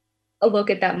like look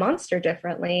at that monster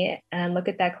differently and look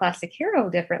at that classic hero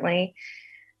differently.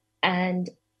 And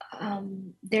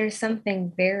there's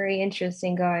something very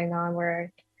interesting going on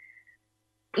where,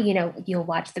 you'll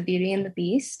watch The Beauty and the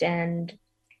Beast and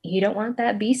you don't want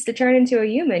that beast to turn into a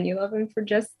human. You love him for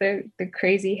just the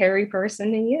crazy, hairy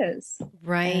person he is.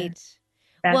 Right.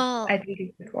 That, Well, I think, is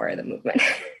the core of the movement.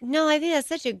 no, I think that's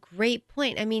such a great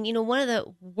point. I mean, one of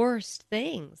the worst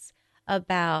things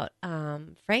about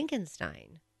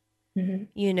Frankenstein,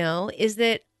 Mm-hmm. is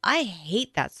that I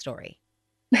hate that story.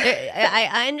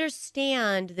 I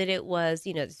understand that it was,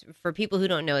 for people who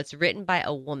don't know, it's written by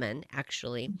a woman,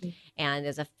 actually. Mm-hmm. And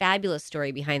there's a fabulous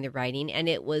story behind the writing. And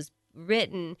it was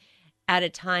written at a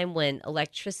time when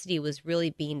electricity was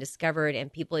really being discovered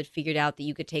and people had figured out that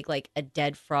you could take like a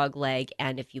dead frog leg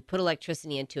and if you put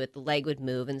electricity into it, the leg would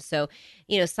move. And so,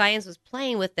 science was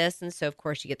playing with this. And so, of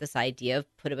course, you get this idea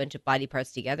of put a bunch of body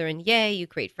parts together and yay, you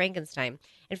create Frankenstein.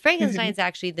 And Mm-hmm. Frankenstein's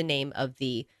actually the name of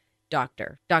the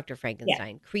doctor. Dr. Yeah.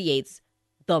 Frankenstein creates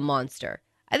the monster.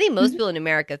 I think most people in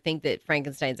America think that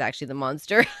Frankenstein's actually the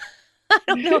monster. I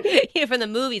don't know. From the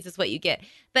movies, is what you get.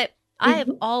 But I have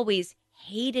Mm-hmm. always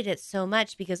hated it so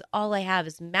much because all I have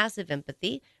is massive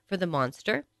empathy for the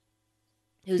monster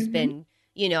who's Mm-hmm.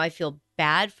 been, I feel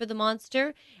bad for the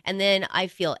monster. And then I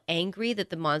feel angry that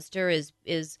the monster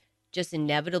is just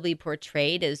inevitably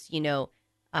portrayed as,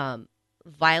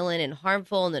 violent and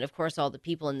harmful. And then, of course, all the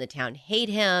people in the town hate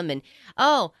him. And,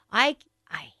 I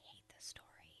hate the story.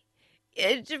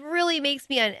 It really makes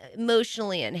me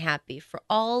emotionally unhappy for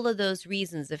all of those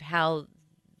reasons of how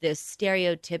this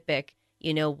stereotypic,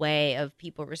 way of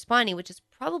people responding, which is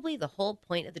probably the whole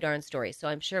point of the darn story. So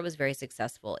I'm sure it was very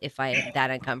successful if I am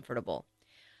that uncomfortable.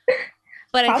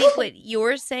 But I think Probably. what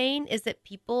you're saying is that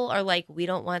people are like, we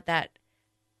don't want that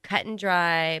cut and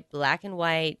dry, black and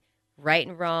white, right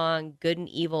and wrong, good and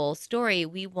evil story.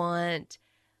 We want,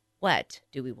 what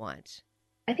do we want?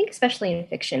 I think especially in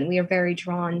fiction, we are very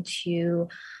drawn to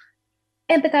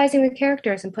empathizing with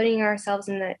characters and putting ourselves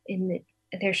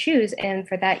their shoes. And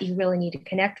for that, you really need to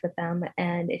connect with them.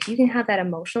 And if you can have that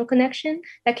emotional connection,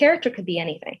 that character could be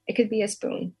anything. It could be a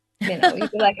spoon. You know,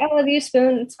 you'd be like, I love you,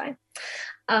 spoon. It's fine.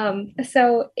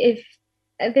 So if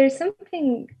there's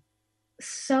something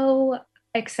so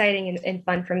exciting and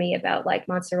fun for me about like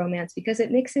monster romance because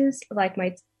it mixes like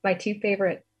my two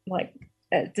favorite like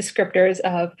descriptors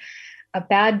of a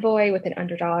bad boy with an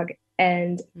underdog,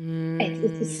 and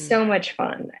it's just Mm, so much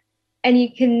fun. And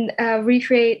you can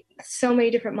recreate so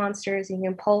many different monsters. You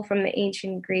can pull from the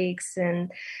ancient Greeks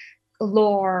and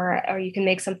lore, or you can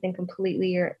make something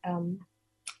completely,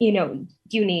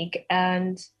 unique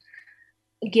and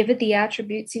give it the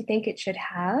attributes you think it should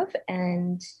have.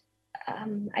 And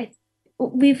I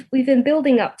we've been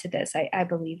building up to this, I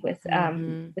believe,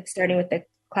 hmm with starting with the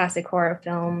classic horror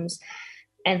films,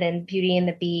 and then Beauty and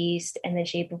the Beast, and then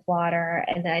Shape of Water,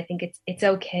 and then I think it's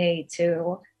okay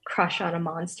to crush on a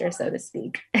monster, so to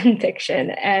speak, in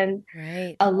fiction, and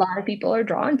Right. a lot of people are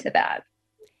drawn to that.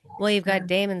 Well, you've got Um,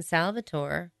 Damon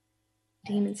Salvatore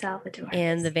Demon Salvatore.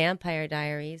 in The Vampire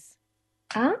Diaries,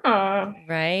 Ah,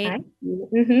 right?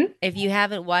 mm-hmm. If you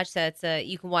haven't watched that,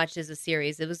 you can watch it as a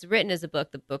series. It was written as a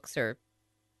book. The books are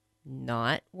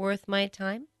not worth my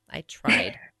time. I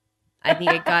tried. I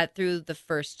think I got through the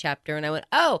first chapter and I went,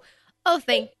 oh,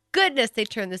 thank goodness they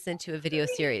turned this into a video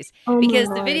series Oh my because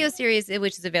the Lord. video series,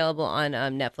 which is available on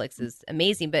Netflix, is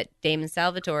amazing. But Damon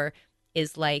Salvatore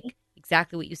is like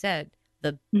exactly what you said.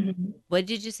 The Mhm. what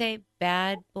did you say?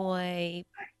 Bad boy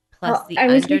plus Oh, the I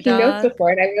was making notes underdog.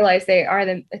 before and I realized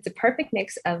it's a perfect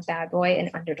mix of bad boy and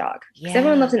underdog. Because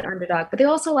everyone loves Yeah, an underdog, but they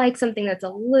also like something that's a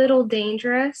little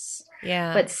dangerous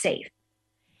yeah, but safe.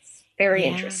 Very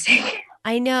yeah. interesting.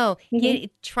 I know.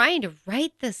 Mhm. Trying to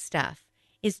write this stuff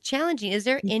is challenging. Is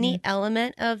there any Mhm.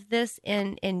 element of this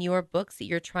in your books that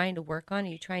you're trying to work on? Are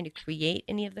you trying to create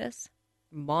any of this?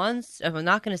 I'm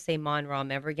not going to say Mon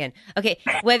Rom ever again. Okay,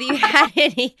 whether you had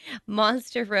any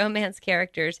monster romance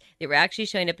characters that were actually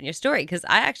showing up in your story, because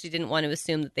I actually didn't want to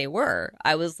assume that they were.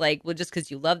 I was like, well, just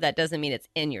because you love that doesn't mean it's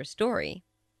in your story.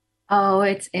 Oh,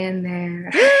 it's in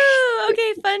there. Woo!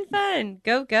 Okay, fun, fun.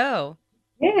 Go, go.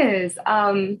 It is.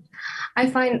 I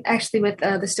find actually with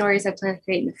the stories I plan to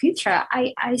create in the future,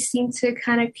 I seem to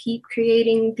kind of keep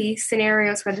creating these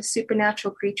scenarios where the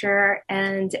supernatural creature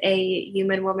and a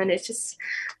human woman is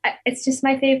it's just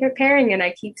my favorite pairing, and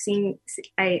I keep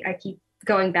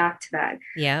going back to that.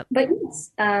 Yep. But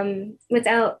yes,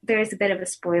 without there's a bit of a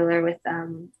spoiler with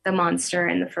the monster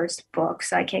in the first book,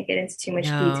 so I can't get into too much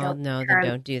No, detail. no, then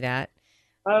don't do that.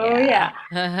 Oh Yeah.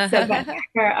 yeah. So, but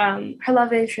her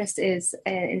love interest is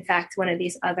in fact one of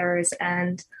these others,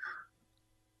 and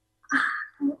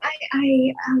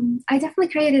I definitely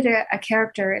created a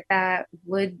character that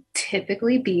would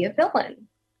typically be a villain,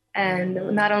 and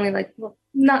hmm not only like well,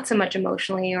 not so much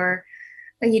emotionally, or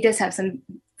like, he does have some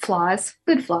flaws,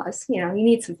 good flaws. You know, you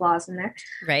need some flaws in there.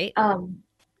 Right? Um,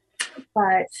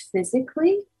 but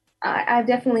physically, I've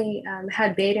definitely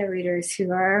had beta readers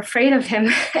who are afraid of him,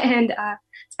 and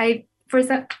I for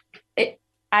some, it,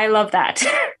 I love that.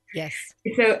 Yes.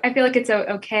 So I feel like it's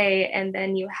okay, and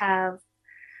then you have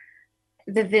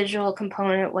the visual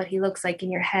component, what he looks like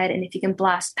in your head, and if you can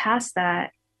blast past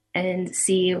that and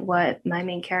see what my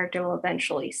main character will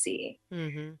eventually see,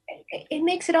 hmm it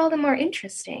makes it all the more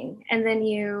interesting. And then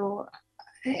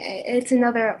it's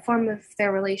another form of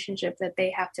their relationship that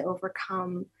they have to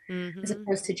overcome as hmm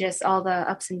opposed to just all the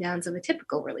ups and downs of a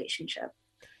typical relationship.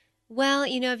 Well,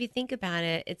 if you think about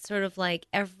it, it's sort of like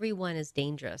everyone is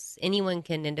dangerous. Anyone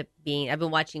can end up being, I've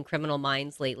been watching Criminal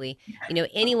Minds lately.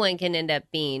 Anyone can end up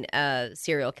being a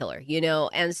serial killer,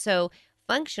 And so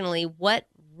functionally, what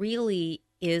really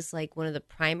is like one of the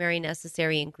primary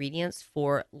necessary ingredients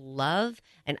for love?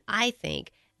 And I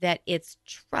think that it's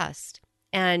trust.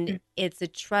 And it's a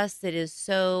trust that is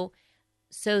so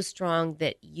strong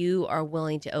that you are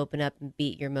willing to open up and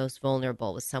be your most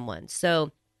vulnerable with someone.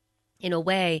 So, in a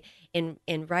way, in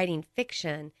writing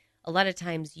fiction, a lot of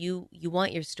times you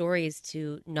want your stories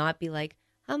to not be like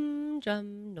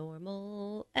humdrum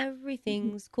normal,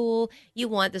 everything's cool. You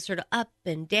want the sort of up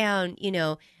and down,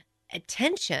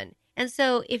 attention. And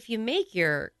so if you make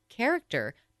your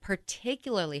character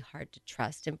particularly hard to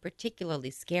trust and particularly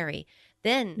scary,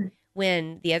 then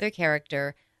when the other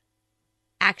character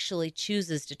actually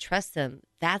chooses to trust them,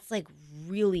 that's like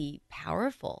really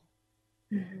powerful.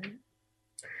 Mhm.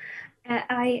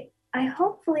 I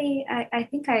hopefully I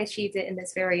think I achieved it in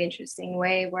this very interesting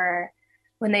way where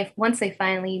when they once they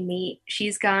finally meet,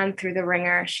 she's gone through the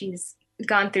ringer. She's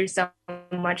gone through so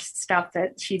much stuff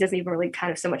that she doesn't even really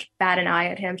kind of so much bat an eye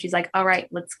at him. She's like, all right,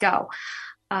 let's go.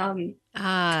 Um,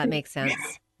 Ah, makes sense.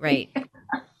 Right.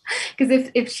 because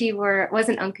if she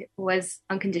was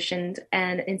unconditioned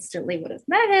and instantly would have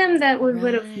met him, that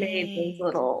would have made things a Right.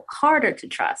 little harder to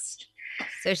trust.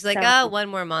 So she's like, So oh, one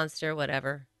more monster,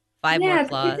 whatever. Five more yeah, it's a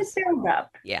claws. build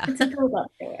up. Yeah. It's a build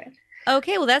up to it.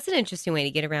 Okay, well, that's an interesting way to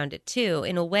get around it too.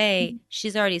 In a way,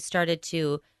 she's already started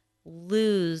to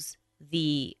lose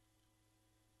the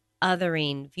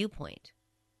othering viewpoint.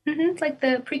 It's like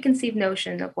the preconceived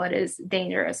notion of what is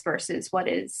dangerous versus what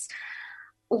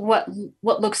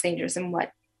what looks dangerous and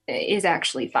what is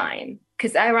actually fine.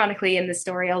 Because ironically, in the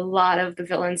story, a lot of the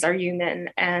villains are human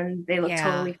and they look Yeah.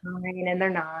 totally fine, and they're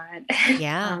not.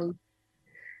 Yeah. um,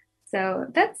 so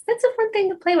that's a fun thing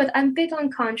to play with. I'm big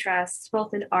on contrasts,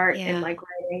 both in art and Yeah. like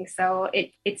writing. So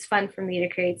it's fun for me to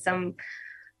create some.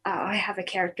 I have a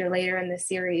character later in the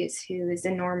series who is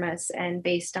enormous and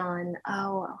based on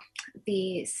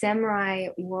the samurai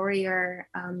warrior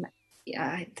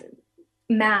yeah,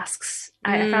 masks.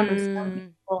 I found them so Mm.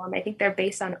 beautiful, and I think they're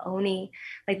based on oni,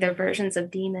 like their Hmm. versions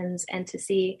of demons. And to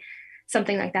see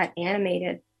something like that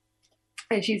animated,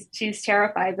 and she's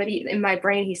terrified. But in my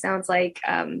brain, he sounds like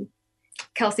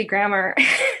Kelsey Grammer,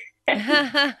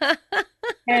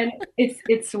 and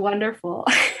it's wonderful.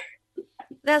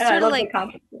 That's I sort of love the like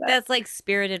concept of that. that's like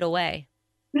Spirited Away.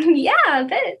 Yeah,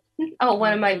 that. Oh,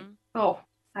 one of my. Hmm. Oh,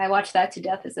 I watched that to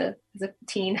death as a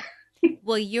teen.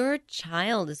 Well, your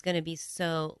child is going to be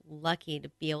so lucky to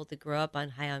be able to grow up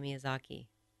on Hayao Miyazaki.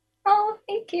 Oh,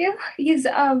 thank you. He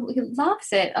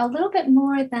loves it a little bit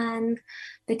more than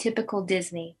the typical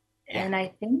Disney, Yeah. and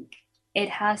I think it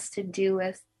has to do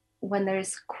with when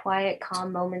there's quiet,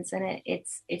 calm moments in it.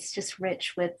 It's just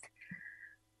rich with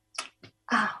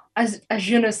a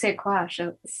je ne sais quoi,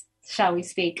 shall we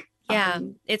speak? Yeah,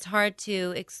 it's hard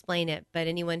to explain it, but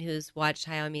anyone who's watched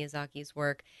Hayao Miyazaki's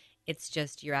work, it's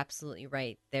just you're absolutely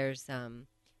right. There is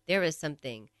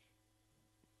something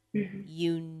Mhm.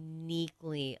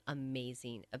 uniquely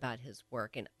amazing about his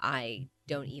work, and I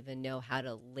don't even know how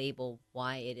to label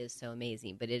why it is so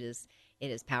amazing, but it is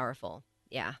powerful.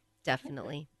 Yeah,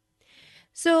 definitely.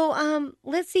 So,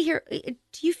 let's see here.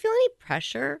 Do you feel any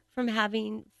pressure from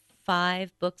having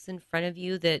five books in front of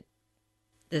you that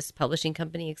this publishing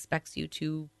company expects you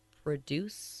to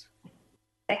produce?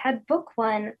 I had book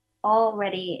one all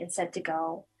ready and set to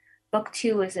go. Book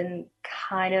two was in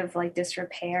kind of like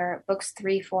disrepair. Books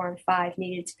three, four, and five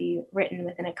needed to be written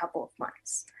within a couple of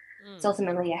months. So Mm.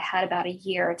 ultimately, I had about a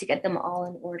year to get them all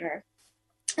in order,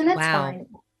 and that's Wow. fine.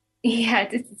 Yeah,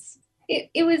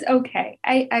 it was okay.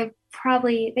 I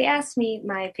probably they asked me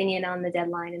my opinion on the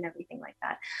deadline and everything like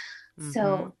that. Mm-hmm.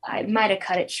 So I might have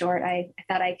cut it short. I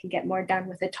thought I could get more done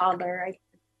with a toddler. I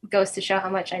goes to show how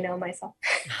much I know myself.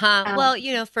 Huh. Um,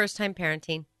 Well, first time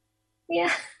parenting.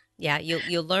 yeah. Yeah,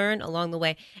 you learn along the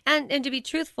way. And to be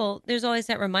truthful, there's always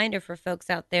that reminder for folks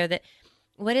out there that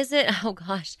what is it? Oh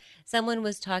gosh, someone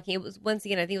was talking. It was once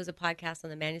again, I think it was a podcast on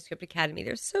the Manuscript Academy.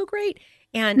 They're so great.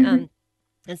 And Mhm.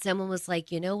 and someone was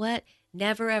like, you know what?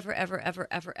 Never, ever, ever, ever,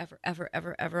 ever, ever, ever,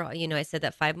 ever, ever. I said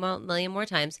that 5 million more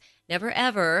times. Never,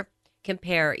 ever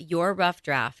compare your rough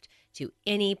draft to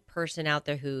any person out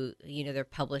there who, their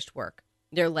published work.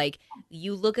 They're like,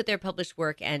 you look at their published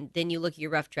work and then you look at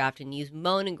your rough draft and you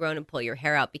moan and groan and pull your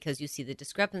hair out because you see the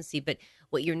discrepancy. But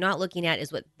what you're not looking at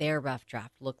is what their rough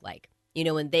draft looked like.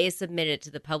 When they submitted it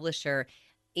to the publisher,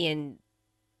 in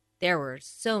there were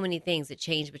so many things that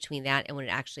changed between that and when it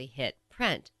actually hit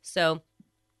print. So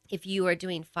if you are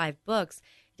doing five books,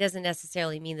 it doesn't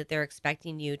necessarily mean that they're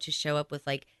expecting you to show up with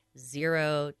like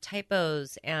zero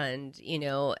typos and,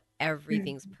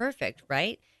 everything's Mhm. perfect,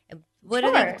 right? And what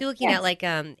are they Sure. looking at? Yes. Like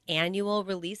annual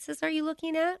releases are you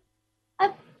looking at?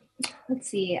 Uh, let's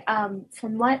see.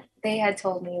 From what they had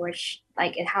told me, which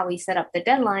like and how we set up the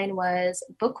deadline was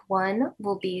book one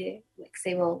will be like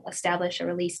they will establish a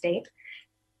release date.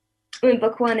 When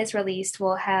book one is released,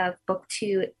 we'll have book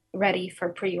two ready for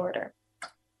pre-order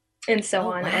and so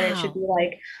Oh, on. And it should wow. be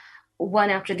like one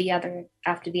after the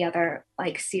other,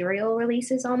 like serial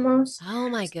releases almost. Oh,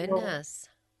 my So goodness.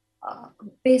 uh,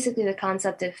 basically the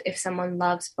concept if someone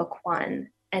loves book one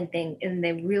and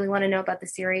they really want to know about the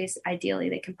series, ideally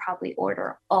they can probably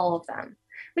order all of them,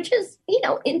 which is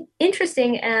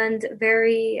interesting and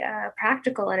very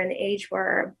practical in an age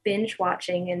where binge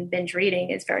watching and binge reading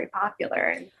is very popular.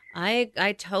 And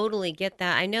I totally get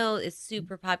that. I know it's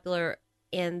super popular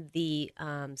in the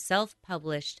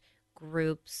self-published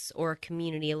groups or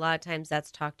community. A lot of times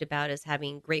that's talked about as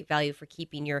having great value for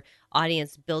keeping your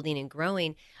audience building and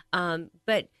growing.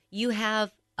 But you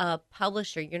have a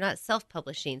publisher, you're not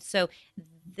self-publishing. So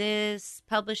this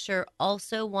publisher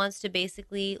also wants to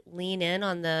basically lean in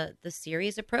on the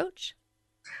series approach.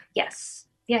 Yes.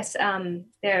 Yes,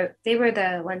 they were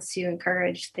the ones who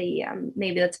encouraged the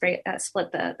maybe let's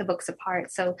split the books apart.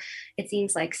 So it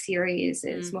seems like series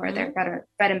is more Mm-hmm. their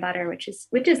bread and butter, which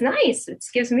is nice. It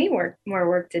gives me more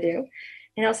work to do.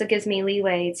 It also gives me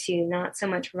leeway to not so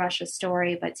much rush a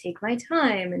story, but take my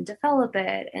time and develop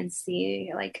it and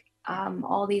see like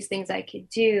all these things I could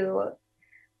do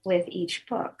with each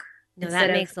book No, that instead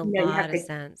of makes a you lot have of to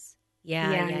sense.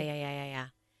 Yeah, yeah yeah, yeah, yeah, yeah, yeah.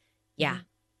 Yeah. mhm,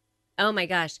 Oh my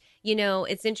gosh.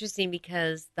 It's interesting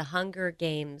because the Hunger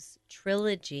Games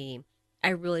trilogy, I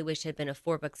really wish had been a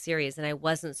four-book series, and I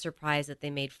wasn't surprised that they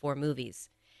made four movies.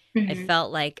 I mhm,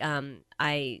 felt like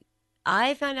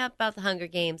I found out about the Hunger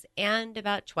Games and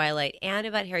about Twilight and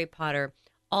about Harry Potter.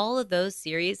 All of those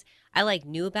series I like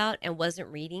knew about and wasn't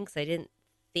reading because I didn't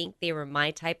think they were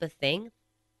my type of thing.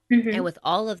 And mhm. with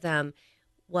all of them,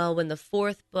 well, when the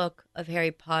fourth book of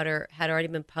Harry Potter had already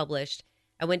been published,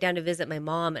 I went down to visit my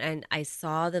mom and I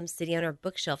saw them sitting on our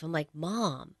bookshelf. I'm like,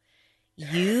 Mom,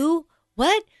 you?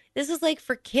 What? This is like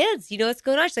for kids. You know what's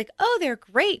going on? She's like, oh, they're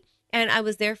great. And I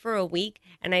was there for a week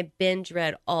and I binge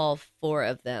read all four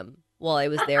of them while I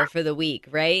was there for the week,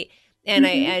 right?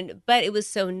 Mhm, But it was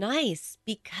so nice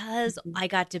because mhm, I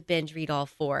got to binge read all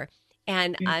four.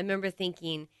 And mhm. I remember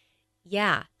thinking,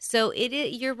 yeah, so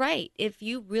you're right. If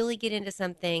you really get into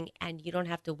something and you don't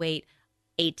have to wait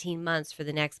 18 months for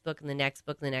the next book and the next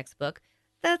book and the next book,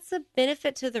 that's a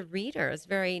benefit to the reader. It's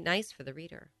very nice for the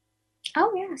reader.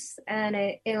 Oh yes, and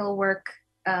it'll work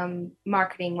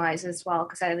marketing wise as well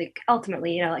because I like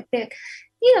ultimately like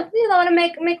you want to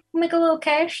make a little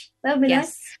cash, that would be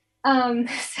nice. Yes. Um,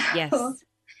 so Yes.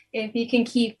 if you can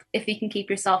keep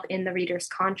yourself in the reader's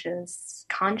conscience,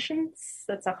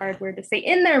 that's a hard word to say,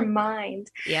 in their mind,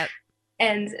 Yep.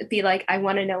 and be like, I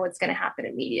want to know what's going to happen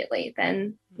immediately,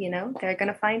 then Mhm. they're going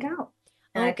to find out,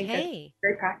 and I think that's Okay.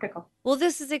 very practical. Well,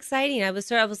 this is exciting. I was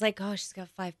like, oh, she's got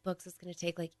five books. It's going to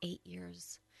take like 8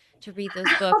 years to read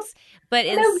those books. But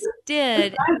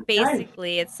instead, I'm done.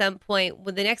 basically, at some point,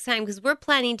 with the next time, because we're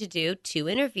planning to do two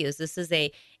interviews. This is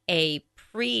a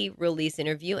pre-release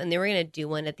interview, and then we're going to do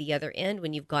one at the other end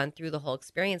when you've gone through the whole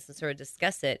experience and sort of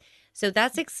discuss it. So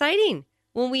that's exciting.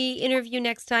 When we interview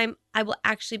next time, I will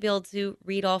actually be able to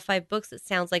read all five books. It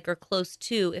sounds like are close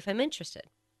to if I'm interested.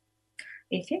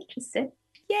 If you're interested.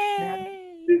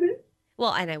 Yay! Mhm.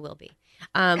 Well, and I will be.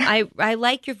 I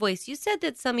like your voice. You said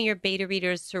that some of your beta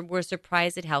readers were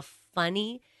surprised at how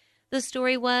funny the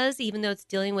story was, even though it's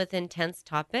dealing with intense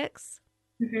topics.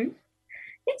 Mhm.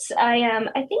 Yes, I am.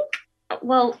 I think,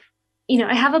 well,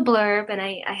 I have a blurb and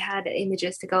I had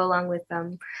images to go along with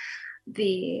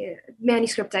the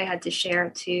manuscript I had to share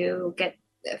to get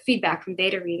feedback from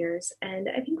beta readers. And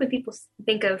I think when people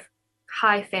think of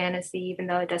high fantasy, even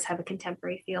though it does have a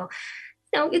contemporary feel,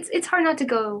 it's hard not to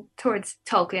go towards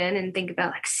Tolkien and think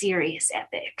about like serious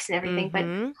epics and everything. But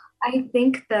Mm-hmm. I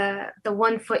think the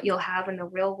one foot you'll have in the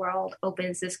real world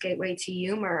opens this gateway to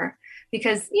humor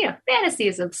because fantasy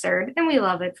is absurd and we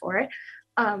love it for it.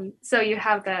 So you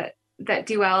have that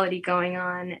duality going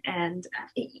on, and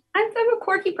I'm a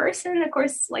quirky person. Of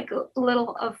course, like a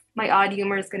little of my odd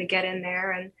humor is going to get in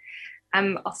there, and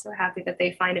I'm also happy that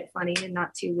they find it funny and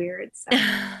not too weird. So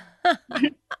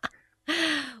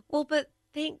Well, but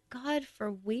thank God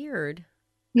for weird.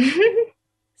 yeah.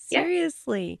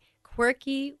 Seriously,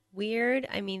 quirky, weird.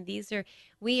 I mean,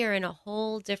 we are in a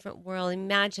whole different world.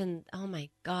 Imagine, oh my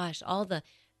gosh, all the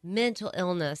mental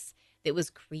illness that was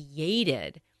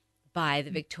created by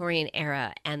the Victorian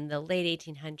era and the late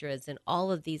 1800s and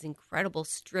all of these incredible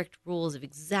strict rules of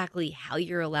exactly how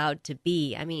you're allowed to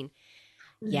be. I mean,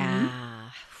 Mhm. yeah.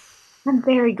 I'm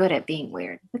very good at being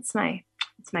weird. It's my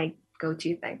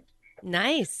go-to thing.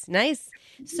 Nice, nice.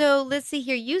 So let's see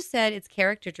here. You said it's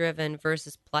character driven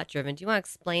versus plot driven. Do you want to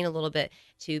explain a little bit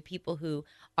to people who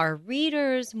are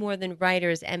readers more than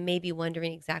writers and maybe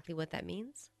wondering exactly what that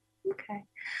means? Okay.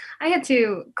 I had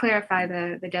to clarify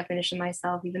the definition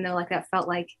myself, even though like that felt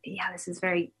like, yeah, this is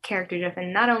very character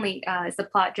driven. Not only is the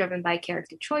plot driven by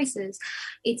character choices,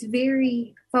 it's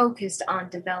very focused on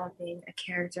developing a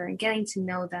character and getting to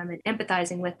know them and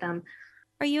empathizing with them.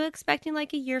 Are you expecting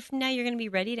like a year from now you're going to be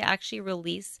ready to actually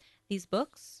release these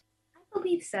books? I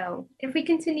believe so. If we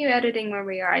continue editing where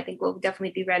we are, I think we'll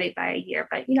definitely be ready by a year.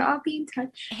 But I'll be in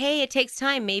touch. Hey, it takes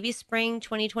time. Maybe spring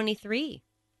 2023.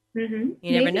 You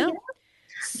never Maybe, know.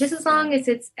 just as long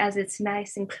So, as it's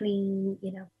nice and clean,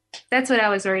 That's what I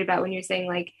was worried about when you're saying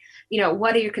like,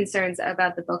 what are your concerns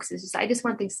about the books? It's just I just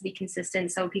want things to be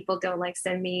consistent so people don't like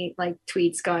send me like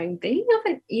tweets going,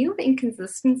 you have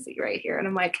inconsistency right here. And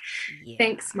I'm like,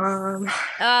 thanks, mom.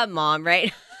 yes. Mom,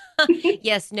 right?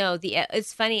 Yes, no,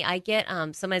 it's funny. I get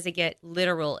sometimes I get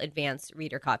literal advanced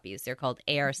reader copies. They're called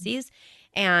ARCs.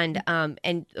 And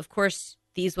of course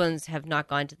these ones have not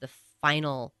gone to the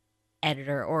final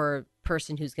editor or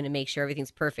person who's going to make sure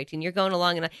everything's perfect. And you're going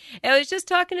along and I was just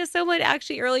talking to someone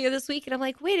actually earlier this week and I'm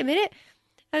like, "Wait a minute."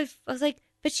 I was like,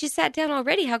 "But she sat down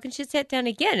already. How can she sit down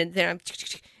again?" And then I'm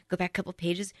go back a couple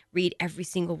pages, read every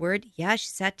single word. Yeah, she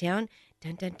sat down.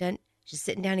 Dun dun dun. She's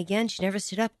sitting down again. She never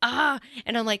stood up. Ah,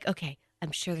 and I'm like, okay,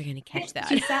 I'm sure they're gonna catch She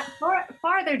that. sat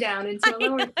farther down into I a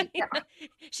lower know, seat. I know.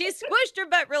 She squished her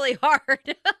butt really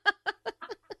hard.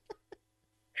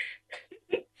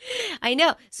 I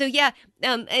know. So yeah,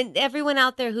 and everyone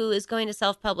out there who is going to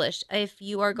self-publish, if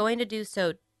you are going to do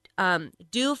so,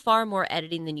 do far more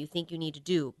editing than you think you need to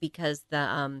do because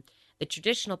the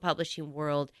traditional publishing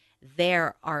world,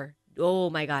 there are, oh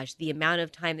my gosh, the amount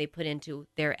of time they put into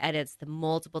their edits, the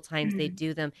multiple times they Mhm.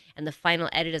 do them, and the final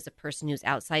edit is a person who's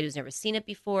outside who's never seen it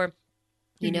before.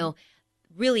 You Mhm. know,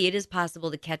 really, it is possible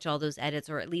to catch all those edits,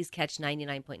 or at least catch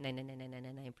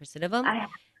 99.99999% of them. I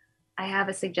I have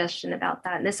a suggestion about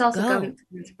that. And this also Go.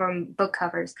 comes from book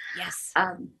covers. Yes.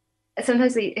 Um,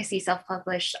 Sometimes I see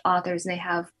self-published authors and they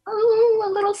have a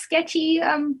little sketchy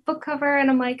book cover, and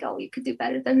I'm like, oh, you could do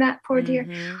better than that, poor dear.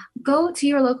 Mm-hmm. Go to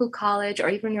your local college or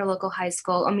even your local high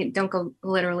school. I mean, don't go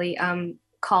literally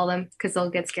call them because they'll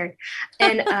get scared,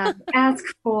 and ask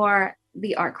for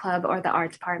the art club or the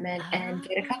art department and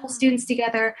get a couple students Oh,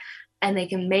 together and they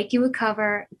can make you a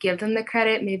cover, give them the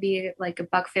credit, maybe like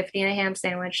 $1.50 and a ham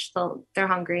sandwich. They're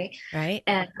hungry, right.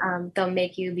 and they'll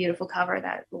make you a beautiful cover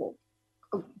that will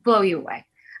blow you away.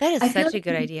 That is I feel such a like,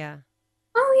 good idea.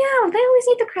 oh yeah, they always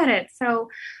need the credit. So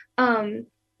um,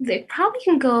 they probably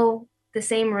can go the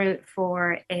same route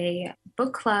for a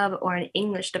book club or an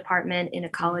English department in a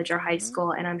college or high Hmm.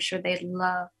 school, and I'm sure they'd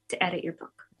love to edit your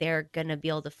book. They're going to be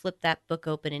able to flip that book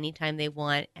open anytime they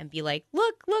want and be like,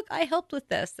 look, look, I helped with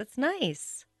this. That's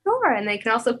nice. Sure, and they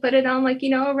can also put it on like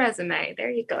a resume.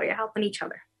 There you go. You're helping each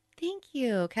other. Thank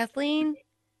you, Kathleen.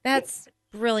 That's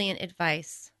brilliant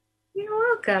advice. You're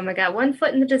welcome. I got one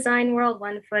foot in the design world,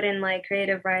 one foot in like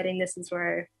creative writing. This is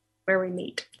where we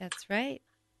meet. That's right.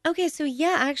 Okay, so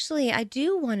yeah, actually, I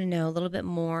do want to know a little bit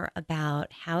more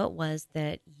about how it was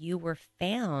that you were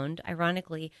found,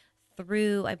 ironically,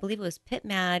 through, I believe it was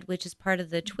PitMad, which is part of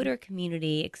the Twitter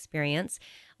community experience.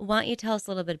 Why don't you tell us a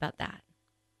little bit about that?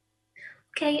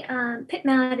 Okay,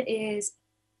 PitMad is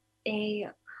a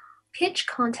pitch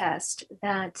contest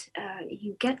that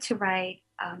you get to write.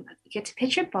 You get to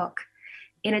pitch your book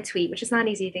in a tweet, which is not an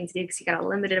easy thing to do because you got a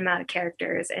limited amount of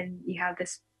characters and you have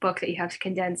this book that you have to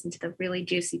condense into the really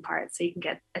juicy parts so you can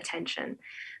get attention.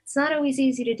 It's not always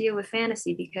easy to deal with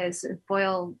fantasy because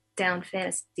boil down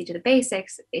fantasy to the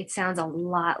basics, it sounds a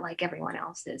lot like everyone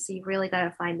else's. So you really got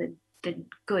to find the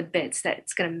good bits that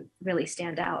it's going to really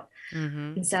stand out.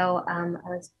 Mm-hmm. And so I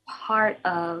was part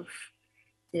of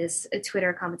this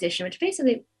Twitter competition, which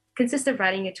basically consists of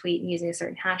writing a tweet and using a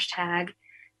certain hashtag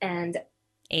and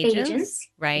Agents? agents,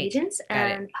 Right. agents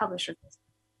Got it. and publishers.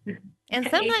 And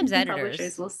sometimes Agents and publishers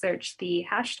editors. will search the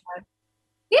hashtag.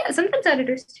 Yeah, sometimes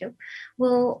editors too.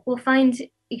 Will find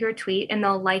your tweet and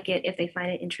they'll like it if they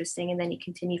find it interesting, and then you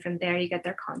continue from there. You get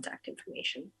their contact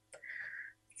information.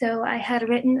 So I had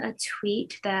written a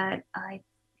tweet that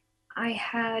I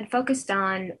had focused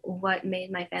on what made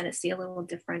my fantasy a little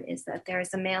different is that there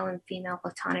is a male and female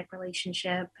platonic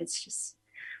relationship. It's just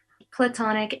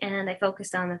platonic, and I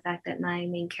focused on the fact that my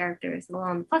main character is a little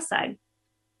on the plus side.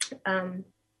 Um,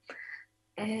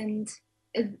 and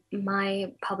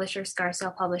my publisher,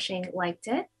 Scarsell Publishing, liked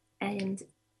it, and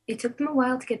it took them a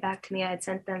while to get back to me. I had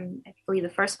sent them, I believe, the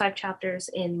first 5 chapters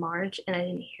in March, and I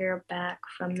didn't hear back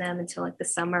from them until like the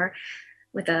summer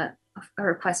with a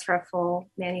request for a full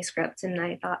manuscript. And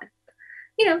I thought,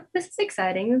 this is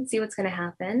exciting. Let's see what's going to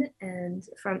happen. And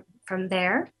from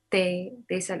there, they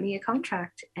sent me a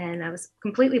contract, and I was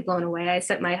completely blown away.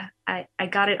 I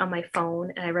got it on my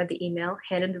phone, and I read the email,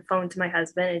 handed the phone to my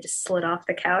husband, and just slid off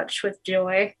the couch with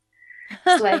joy,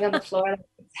 just laying on the floor. Like,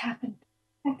 it's happening.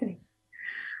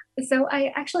 So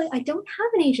I don't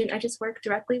have an agent. I just work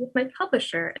directly with my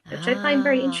publisher, which I find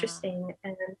very Ah. interesting.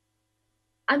 And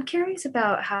I'm curious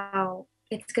about how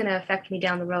it's going to affect me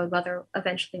down the road, whether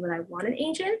eventually will I want an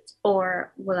agent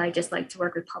or will I just like to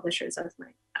work with publishers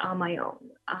on my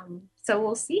own. So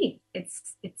we'll see.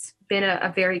 It's been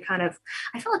a very kind of,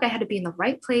 I felt like I had to be in the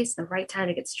right place, the right time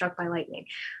to get struck by lightning.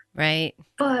 Right.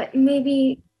 But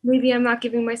maybe I'm not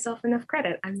giving myself enough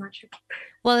credit. I'm not sure.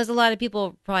 Well, there's a lot of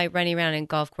people probably running around in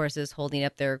golf courses holding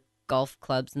up their golf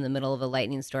clubs in the middle of a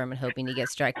lightning storm and hoping to get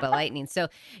struck by lightning. So,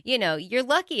 you're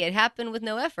lucky it happened with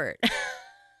no effort.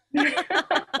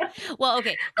 Well,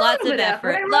 okay, A lots little of bit of effort.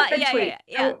 effort. I wrote the Yeah, yeah, tweet.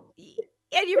 yeah,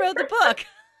 yeah. And you wrote the book.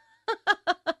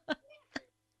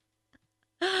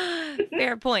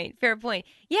 Fair point. Fair point.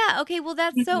 Yeah. Okay. Well,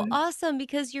 that's so Mhm. awesome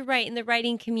because you're right. In the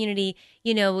writing community,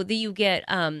 you'll get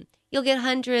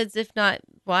hundreds, if not,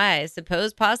 why, I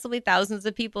suppose, possibly thousands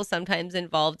of people sometimes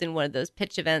involved in one of those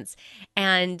pitch events.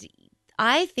 And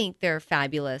I think they're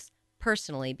fabulous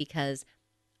personally because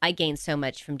I gained so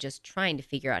much from just trying to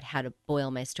figure out how to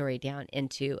boil my story down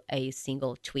into a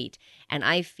single tweet. And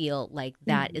I feel like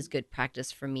that is Mhm. good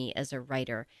practice for me as a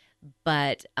writer.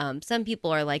 But some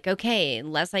people are like, okay,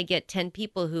 unless I get 10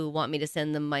 people who want me to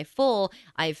send them my full,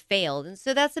 I've failed. And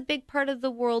so that's a big part of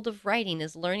the world of writing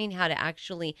is learning how to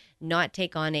actually not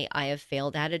take on a I have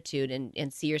failed attitude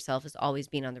and see yourself as always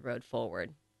being on the road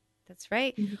forward. That's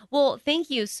right. Mhm. Well, thank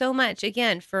you so much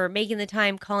again for making the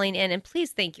time calling in. And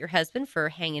please thank your husband for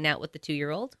hanging out with the 2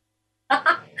 year old.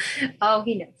 Oh,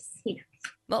 he knows. He knows.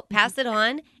 Well, Mhm. pass it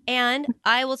on. And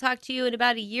I will talk to you in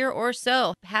about a year or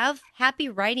so. Have happy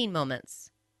writing moments.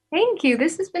 Thank you.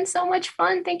 This has been so much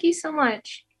fun. Thank you so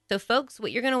much. So, folks,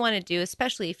 what you're going to want to do,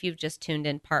 especially if you've just tuned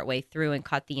in partway through and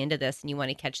caught the end of this and you want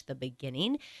to catch the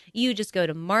beginning, you just go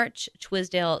to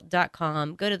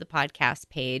marchtwisdale.com, go to the podcast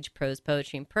page, Prose,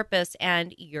 Poetry, and Purpose,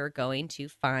 and you're going to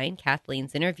find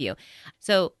Kathleen's interview.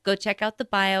 So, go check out the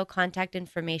bio. Contact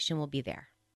information will be there.